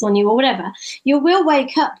jumps on you or whatever. You will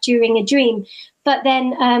wake up during a dream, but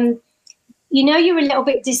then you're a little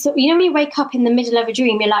bit when you wake up in the middle of a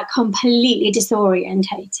dream, you're completely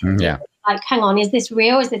disorientated. Yeah. Hang on, is this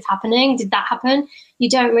real? Is this happening? Did that happen? You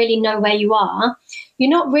don't really know where you are. You're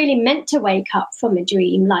not really meant to wake up from a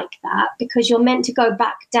dream like that, because you're meant to go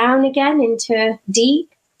back down again into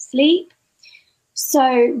deep sleep.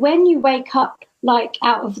 So when you wake up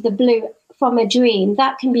out of the blue from a dream,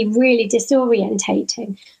 that can be really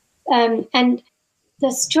disorientating. And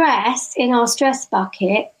the stress in our stress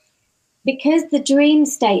bucket, because the dream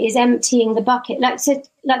state is emptying the bucket. This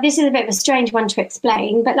is a bit of a strange one to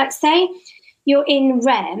explain, but say you're in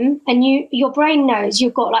REM and your brain knows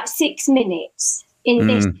you've got 6 minutes in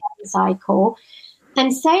this REM cycle,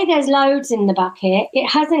 and say there's loads in the bucket, it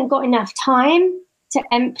hasn't got enough time to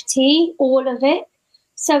empty all of it.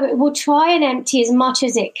 So it will try and empty as much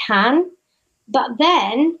as it can, but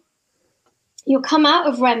then you'll come out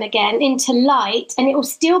of REM again into light, and it will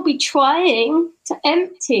still be trying to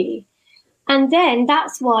empty. And then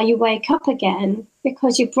that's why you wake up again,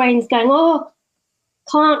 because your brain's going,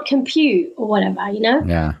 can't compute or whatever,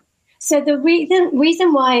 Yeah. So the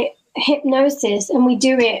reason why hypnosis, and we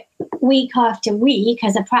do it week after week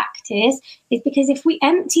as a practice, is because if we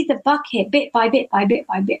empty the bucket bit by bit by bit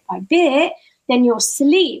by bit by bit, then your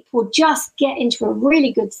sleep will just get into a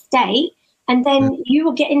really good state, and then you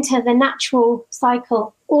will get into the natural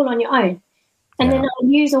cycle all on your own. And then I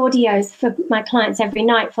use audios for my clients every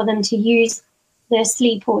night for them to use the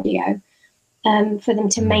sleep audio, for them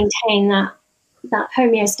to maintain that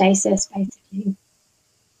homeostasis, basically.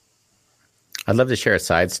 I'd love to share a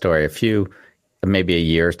side story. A few maybe a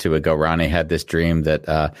year or two ago, Ronnie had this dream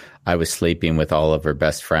that I was sleeping with all of her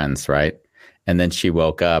best friends, right? And then she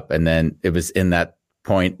woke up, and then it was in that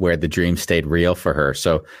point where the dream stayed real for her.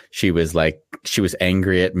 So she was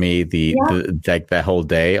angry at me the whole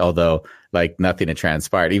day, although like nothing had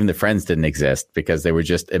transpired. Even the friends didn't exist because they were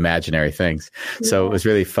just imaginary things. Yeah. So it was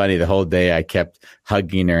really funny. The whole day I kept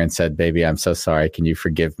hugging her and said, "Baby, I'm so sorry. Can you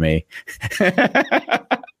forgive me?"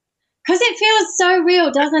 Because it feels so real,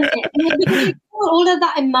 doesn't it? Because you feel all of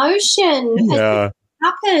that emotion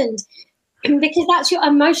happened, because that's your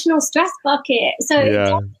emotional stress bucket.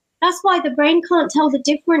 So that's why the brain can't tell the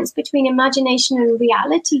difference between imagination and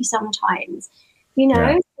reality sometimes, you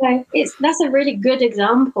know? So that's a really good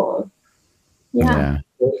example. Yeah.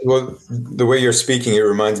 Well, the way you're speaking, it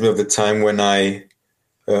reminds me of the time when I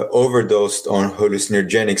overdosed on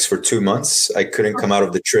hallucinogenics for 2 months. I couldn't come out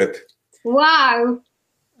of the trip. Wow.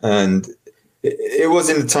 And it was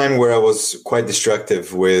in a time where I was quite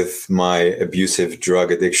destructive with my abusive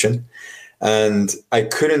drug addiction. And I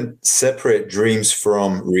couldn't separate dreams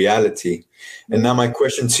from reality. And now my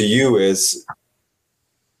question to you is,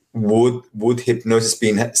 would hypnosis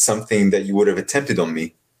be something that you would have attempted on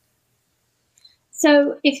me?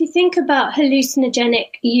 So if you think about hallucinogenic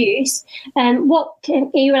use, are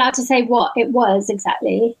you allowed to say what it was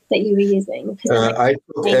exactly that you were using? I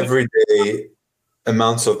took everyday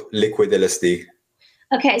amounts of liquid LSD.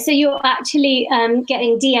 Okay, so you're actually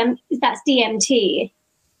getting that's DMT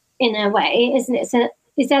in a way, isn't it? So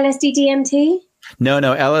is LSD DMT? No,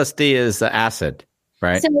 LSD is acid,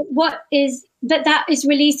 right? So that is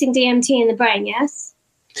releasing DMT in the brain, yes?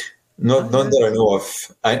 Not that I know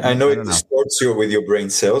of. I know it distorts you with your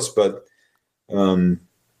brain cells, but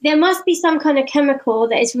there must be some kind of chemical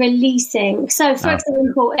that is releasing. So, for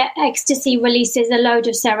example, ecstasy releases a load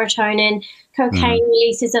of serotonin, cocaine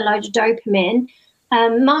releases a load of dopamine,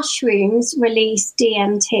 mushrooms release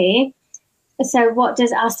DMT. So what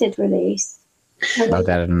does acid release? About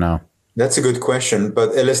that, I don't know. That's a good question,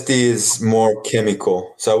 but LSD is more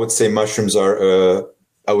chemical. So I would say mushrooms are,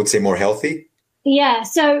 more healthy. Yeah.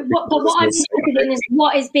 So what I'm interested in is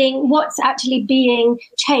what's actually being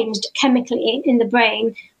changed chemically in the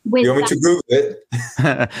brain. With you want me to Google it?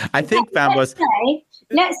 I think let's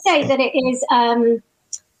say that it is.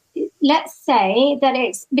 Let's say that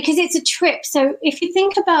it's because it's a trip. So if you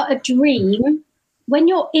think about a dream, when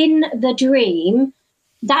you're in the dream,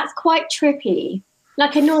 that's quite trippy,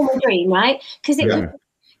 like a normal dream, right? Because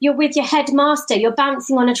you're with your headmaster, you're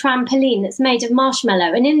bouncing on a trampoline that's made of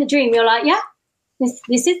marshmallow, and in the dream you're like,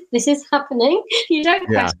 this is happening. You don't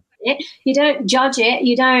question it, you don't judge it,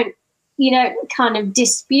 you don't kind of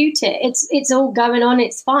dispute it. It's all going on,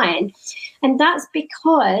 it's fine. And that's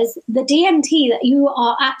because the DMT that you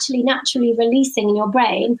are actually naturally releasing in your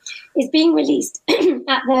brain is being released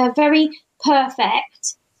at the very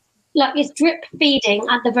perfect, like it's drip feeding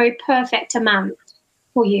at the very perfect amount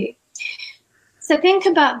for you. So think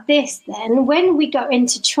about this then. When we go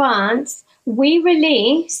into trance, we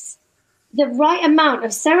release the right amount of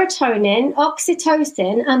serotonin,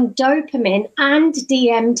 oxytocin, and dopamine and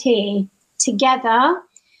DMT together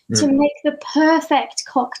to make the perfect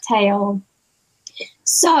cocktail.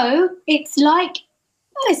 So it's like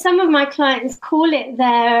some of my clients call it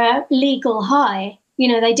their legal high. You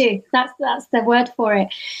know, they do. That's the word for it.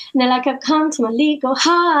 And they're like, I've come to my legal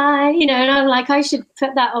high, and I'm like, I should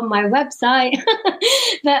put that on my website.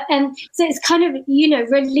 But so it's kind of,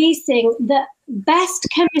 releasing the best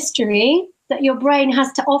chemistry that your brain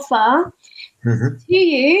has to offer to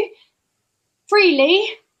you freely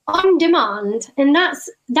on demand. And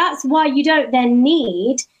that's why you don't then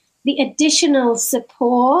need the additional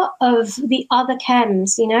support of the other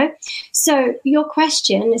chems, So your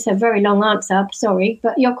question is a very long answer, sorry,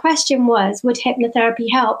 but your question was, would hypnotherapy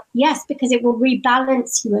help? Yes, because it will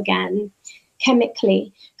rebalance you again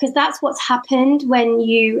chemically, because that's what's happened when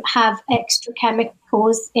you have extra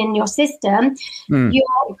chemicals in your system.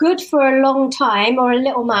 You're good for a long time or a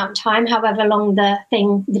little amount of time, however long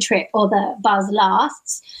the trip or the buzz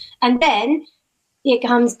lasts. And then it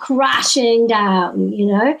comes crashing down,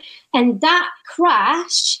 and that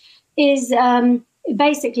crash is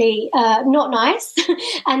basically not nice.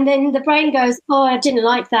 And then the brain goes, oh, I didn't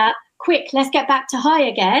like that. Quick, let's get back to high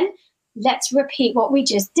again. Let's repeat what we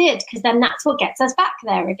just did, because then that's what gets us back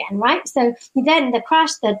there again, right? So then the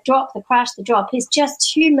crash, the drop, the crash, the drop is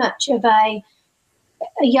just too much of a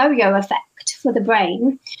yo-yo effect for the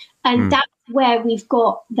brain. And that's where we've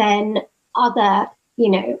got then other,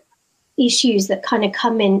 issues that kind of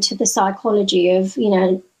come into the psychology of,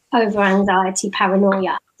 over anxiety,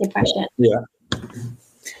 paranoia, depression. Yeah.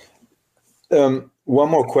 One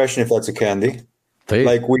more question, if that's okay, Andy.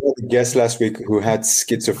 Like we had a guest last week who had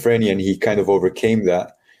schizophrenia and he kind of overcame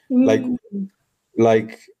that.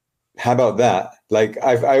 Like, how about that? Like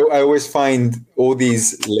I always find all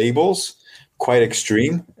these labels quite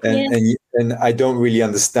extreme, and I don't really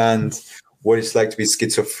understand what it's like to be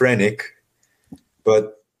schizophrenic.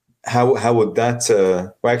 But how would that?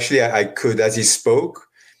 Well, actually, I could. As he spoke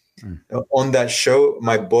on that show,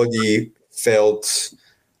 my body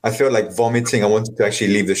I felt like vomiting. I wanted to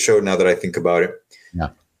actually leave the show now that I think about it. Yeah.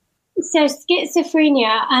 So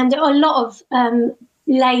schizophrenia and a lot of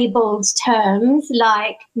labeled terms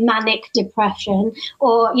like manic depression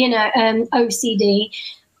or, OCD,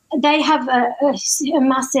 they have a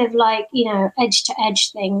massive, edge to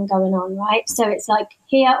edge thing going on, right? So it's like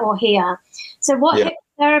here or here. So what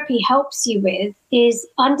hypnotherapy helps you with is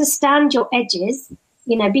understand your edges,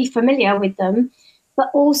 be familiar with them. But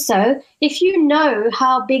also, if you know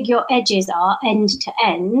how big your edges are end to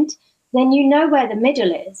end, then you know where the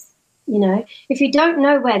middle is. If you don't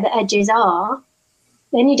know where the edges are,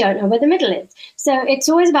 then you don't know where the middle is. So it's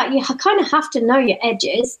always about, you kind of have to know your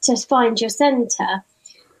edges to find your center.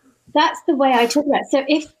 That's the way I talk about it. So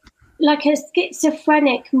if like a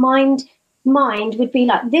schizophrenic mind would be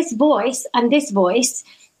like this voice and this voice,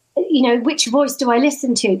 which voice do I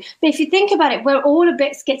listen to? But if you think about it, we're all a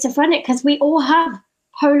bit schizophrenic because we all have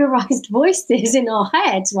polarized voices in our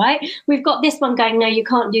heads, right? We've got this one going, no, you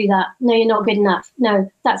can't do that. No, you're not good enough.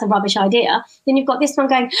 No, that's a rubbish idea. Then you've got this one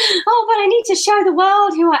going, oh, but I need to show the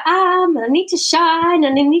world who I am. And I need to shine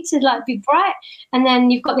and I need to be bright. And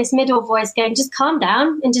then you've got this middle voice going, just calm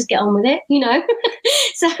down and just get on with it,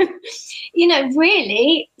 So,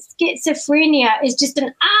 really, schizophrenia is just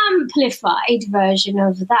an amplified version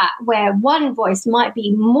of that, where one voice might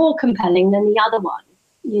be more compelling than the other one.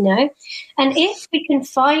 And if we can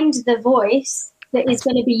find the voice that is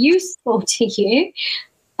going to be useful to you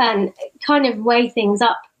and kind of weigh things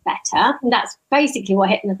up better, and that's basically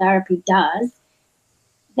what hypnotherapy does,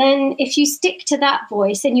 then if you stick to that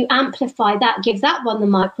voice and you amplify that, give that one the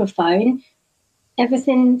microphone,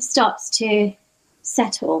 everything starts to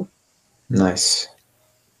settle. Nice.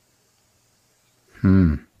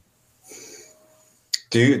 Do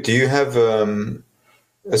you have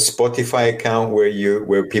a Spotify account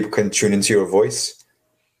where people can tune into your voice?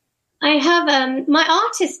 I have my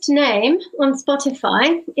artist name on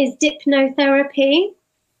Spotify is Hypnotherapy.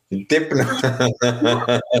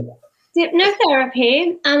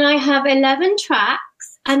 Hypnotherapy, and I have 11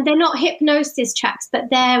 tracks, and they're not hypnosis tracks, but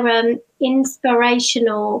they're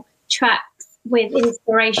inspirational tracks with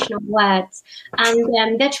inspirational words,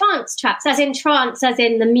 and they're trance tracks, as in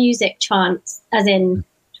the music trance, as in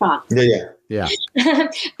trance. Yeah.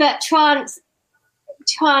 But trance,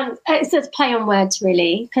 it's a play on words,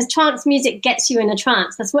 really, because trance music gets you in a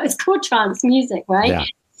trance. That's what it's called, trance music, right? Yeah.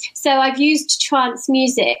 So I've used trance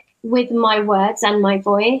music with my words and my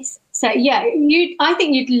voice. So I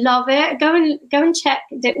think you'd love it. Go and check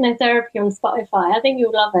Hypnotherapy on Spotify. I think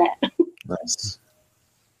you'll love it. Nice.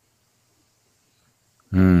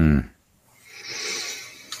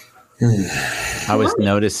 I was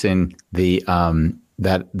noticing the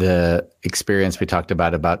experience we talked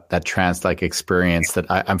about that trance-like experience, that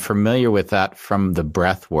I'm familiar with that from the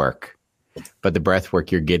breath work. But the breath work,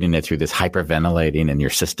 you're getting it through this hyperventilating, and your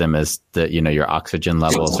system is your oxygen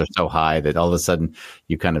levels are so high that all of a sudden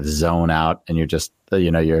you kind of zone out, and you're just,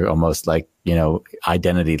 you're almost like,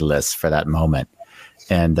 identityless for that moment.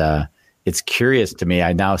 And it's curious to me.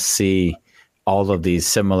 I now see all of these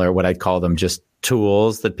similar, what I call them, just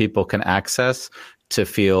tools that people can access to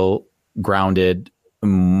feel grounded,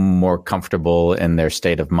 more comfortable in their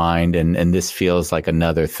state of mind. And this feels like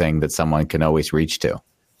another thing that someone can always reach to.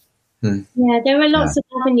 Yeah, there are lots of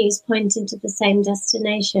avenues pointing to the same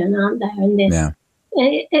destination, aren't there? And this,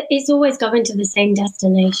 it's always going to the same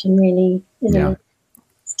destination, really, isn't it?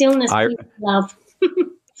 Stillness, peace, love.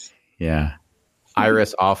 Yeah.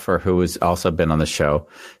 Iris Offer, who has also been on the show,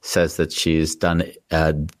 says that she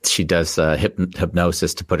does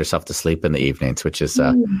hypnosis to put herself to sleep in the evenings, which is,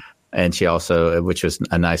 and she also, which was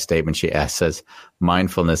a nice statement. She says,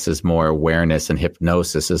 mindfulness is more awareness and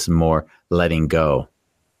hypnosis is more letting go.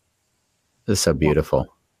 This is so beautiful.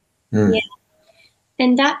 Yeah.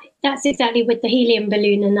 And that's exactly with the helium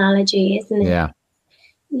balloon analogy, isn't it? Yeah.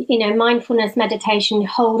 Mindfulness meditation,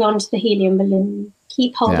 hold on to the helium balloon,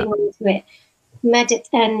 keep holding on to it.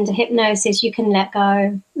 And hypnosis, you can let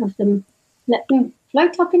go of them, let them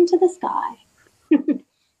float up into the sky.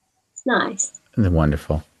 It's nice.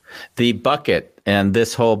 Wonderful. The bucket and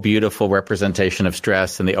this whole beautiful representation of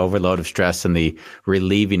stress and the overload of stress and the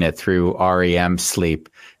relieving it through REM sleep.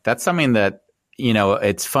 That's something that,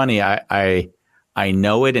 it's funny. I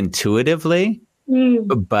know it intuitively,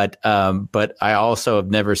 But I also have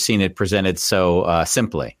never seen it presented so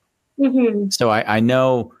simply. So I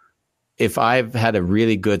know if I've had a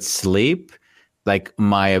really good sleep, like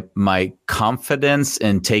my confidence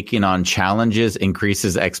in taking on challenges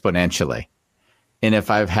increases exponentially. And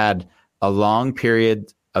if I've had a long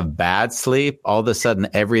period of bad sleep, all of a sudden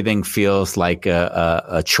everything feels like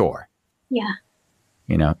a chore. Yeah.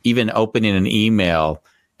 You know, even opening an email,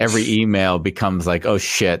 every email becomes like, oh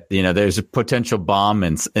shit, you know, there's a potential bomb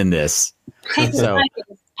in this.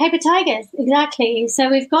 Paper tigers, exactly. So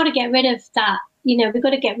we've got to get rid of that. You know, we've got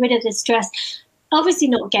to get rid of the stress. Obviously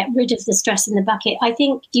not get rid of the stress in the bucket. I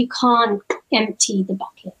think you can't empty the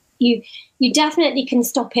bucket. You definitely can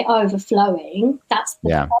stop it overflowing. That's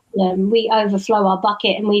the problem. We overflow our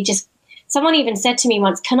bucket and someone even said to me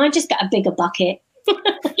once, can I just get a bigger bucket?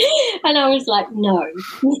 And I was like, no.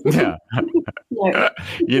 Yeah. No.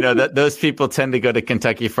 You know, those people tend to go to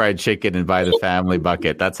Kentucky Fried Chicken and buy the family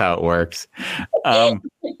bucket. That's how it works. I've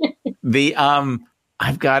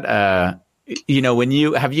got you know,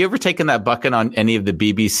 have you ever taken that bucket on any of the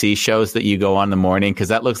BBC shows that you go on in the morning? Because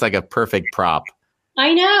that looks like a perfect prop.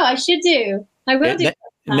 I know, I should do. I will do.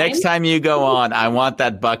 Next time you go on, I want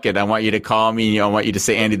that bucket. I want you to call me. I want you to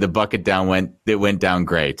say, Andy, the bucket went down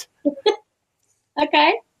great.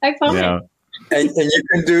 Okay, I promise. You know? And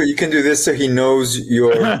you can do this so he knows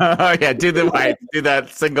your. Yeah, do the wipe. Do that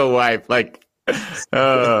single wipe, like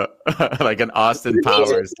an Austin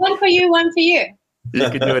Powers. One for you, one for you.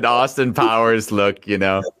 You can do an Austin Powers look, you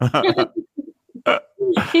know.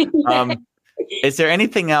 Is there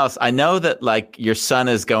anything else? I know that like your son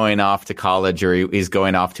is going off to college, or he's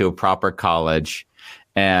going off to a proper college,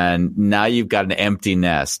 and now you've got an empty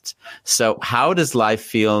nest. So how does life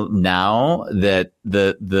feel now that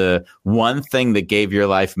the one thing that gave your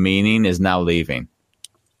life meaning is now leaving?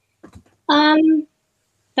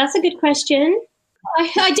 That's a good question.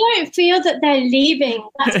 I don't feel that they're leaving.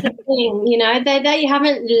 That's the thing, you know. They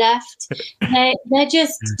haven't left. They're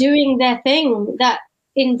just doing their thing that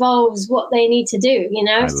involves what they need to do, you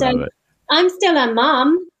know. So I'm still a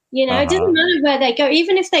mum, you know. It doesn't matter where they go,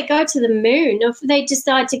 even if they go to the moon or if they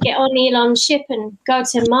decide to get on Elon's ship and go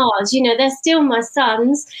to Mars, you know, they're still my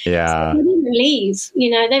sons. Yeah. So they didn't leave,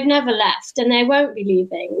 you know. They've never left and they won't be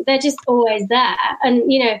leaving. They're just always there. And,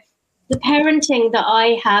 you know, the parenting that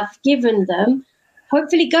I have given them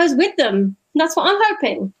hopefully goes with them. That's what I'm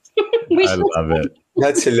hoping. I love it.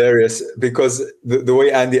 That's hilarious, because the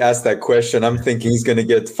way Andy asked that question, I'm thinking he's going to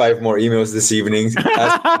get 5 more emails this evening.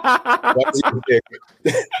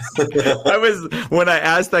 When I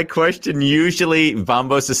asked that question, usually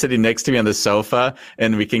Vambos is sitting next to me on the sofa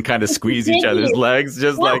and we can kind of squeeze each other's legs,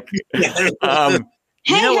 just like,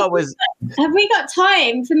 Hey, you know what was... Have we got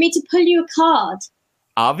time for me to pull you a card?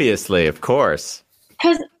 Obviously, of course.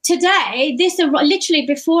 Because today, literally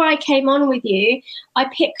before I came on with you, I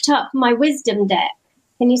picked up my wisdom deck.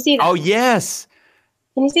 Can you see that? Oh, yes.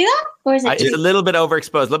 Can you see that? Or is it It's a little bit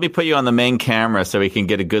overexposed. Let me put you on the main camera so we can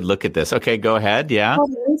get a good look at this. Okay, go ahead. Yeah.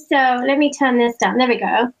 So let me turn this down. There we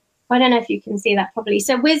go. I don't know if you can see that properly.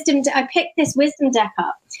 So I picked this wisdom deck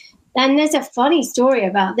up. And there's a funny story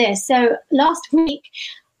about this. So last week,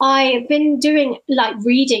 I've been doing like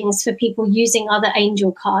readings for people using other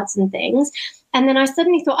angel cards and things. And then I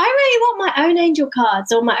suddenly thought, I really want my own angel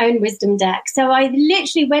cards or my own wisdom deck. So I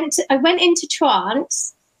literally went into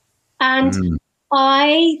trance, and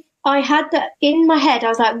I had that in my head. I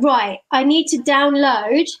was like, right, I need to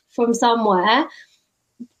download from somewhere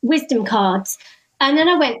wisdom cards. And then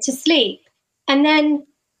I went to sleep. And then,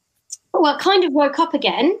 kind of woke up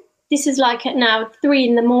again. This is like at now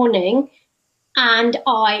 3 a.m. And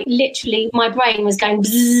I literally, my brain was going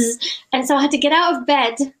bzzz. And so I had to get out of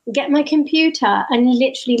bed, get my computer and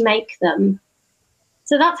literally make them.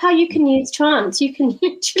 So that's how you can use trance. You can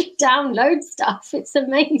literally download stuff. It's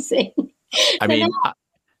amazing. I mean,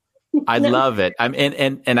 I love it.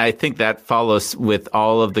 And I think that follows with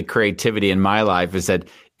all of the creativity in my life is that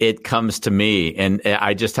it comes to me and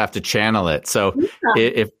I just have to channel it. So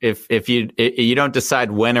if you don't decide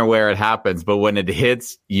when or where it happens, but when it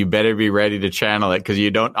hits, you better be ready to channel it, because you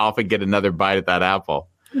don't often get another bite at that apple.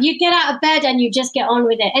 You get out of bed and you just get on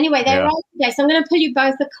with it. Anyway, they're right today. So I'm going to pull you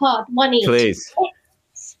both a card, one each. Please.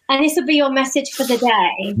 And this will be your message for the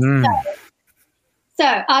day. So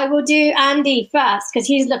I will do Andy first because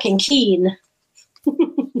he's looking keen.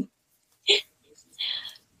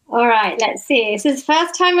 All right, let's see. This is the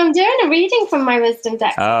first time I'm doing a reading from my wisdom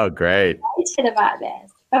deck. Oh, great. I'm excited about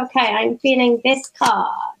this. Okay, I'm feeling this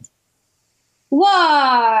card.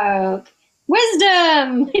 Whoa!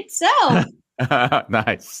 Wisdom itself.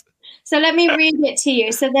 Nice. So let me read it to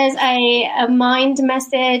you. So there's a mind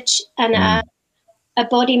message and a a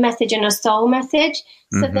body message and a soul message.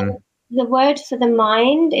 So the word for the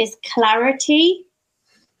mind is clarity.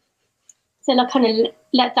 So like kind of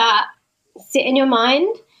let that sit in your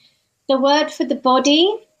mind. The word for the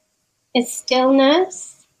body is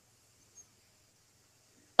stillness.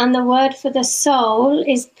 And the word for the soul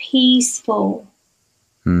is peaceful.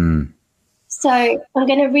 So I'm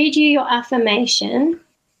going to read you your affirmation,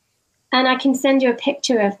 and I can send you a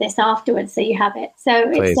picture of this afterwards so you have it.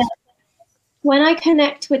 So it says, when I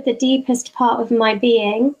connect with the deepest part of my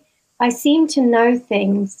being, I seem to know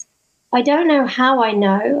things. I don't know how I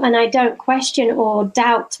know, and I don't question or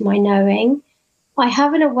doubt my knowing. I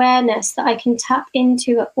have an awareness that I can tap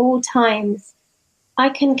into at all times. I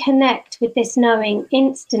can connect with this knowing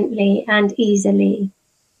instantly and easily.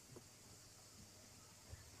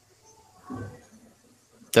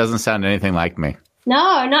 Doesn't sound anything like me.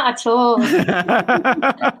 No, not at all.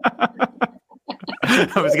 I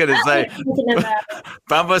was going to say,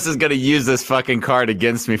 Bambos is going to use this fucking card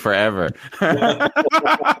against me forever. I'll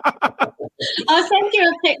send you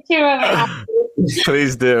a picture of it.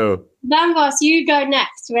 Please do. Bambos, you go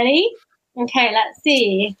next. Ready? Okay, let's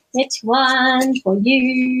see. Which one for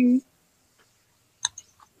you?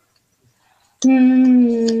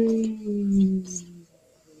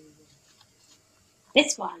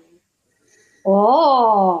 This one.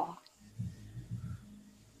 Oh.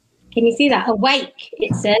 Can you see that? Awake.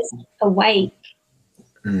 It says awake.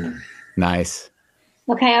 Nice.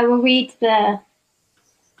 Okay, I will read the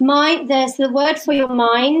mind. There's the word for your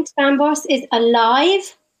mind, Bambos, is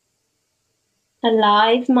alive.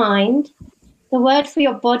 Alive mind. The word for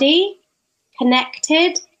your body,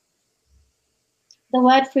 connected. The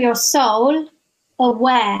word for your soul,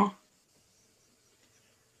 aware.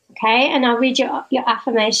 Okay, and I'll read your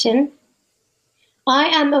affirmation. I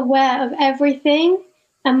am aware of everything,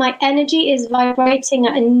 and my energy is vibrating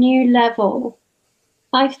at a new level.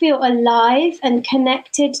 I feel alive and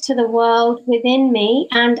connected to the world within me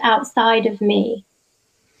and outside of me.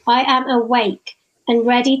 I am awake and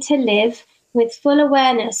ready to live with full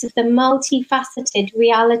awareness of the multifaceted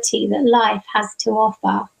reality that life has to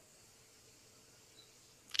offer.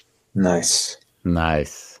 Nice.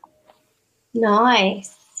 Nice.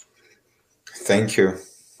 Thank you.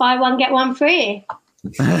 Buy one, get one free.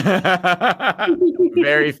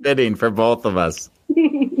 Very fitting for both of us.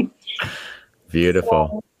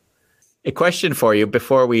 Beautiful. A question for you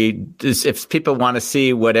before if people want to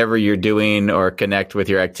see whatever you're doing or connect with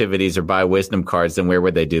your activities or buy wisdom cards, then where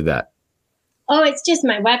would they do that? Oh, it's just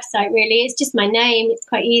my website, really. It's just my name. It's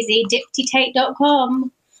quite easy. DiptiTait.com.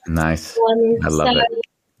 Nice. I love it.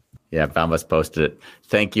 Yeah, Bambos posted it.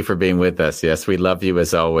 Thank you for being with us. Yes, we love you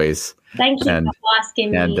as always. Thank you for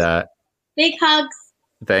asking me. And big hugs.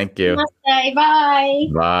 Thank you. Namaste. Bye.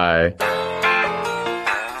 Bye.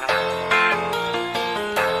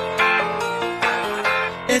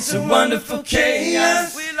 It's a wonderful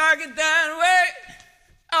chaos.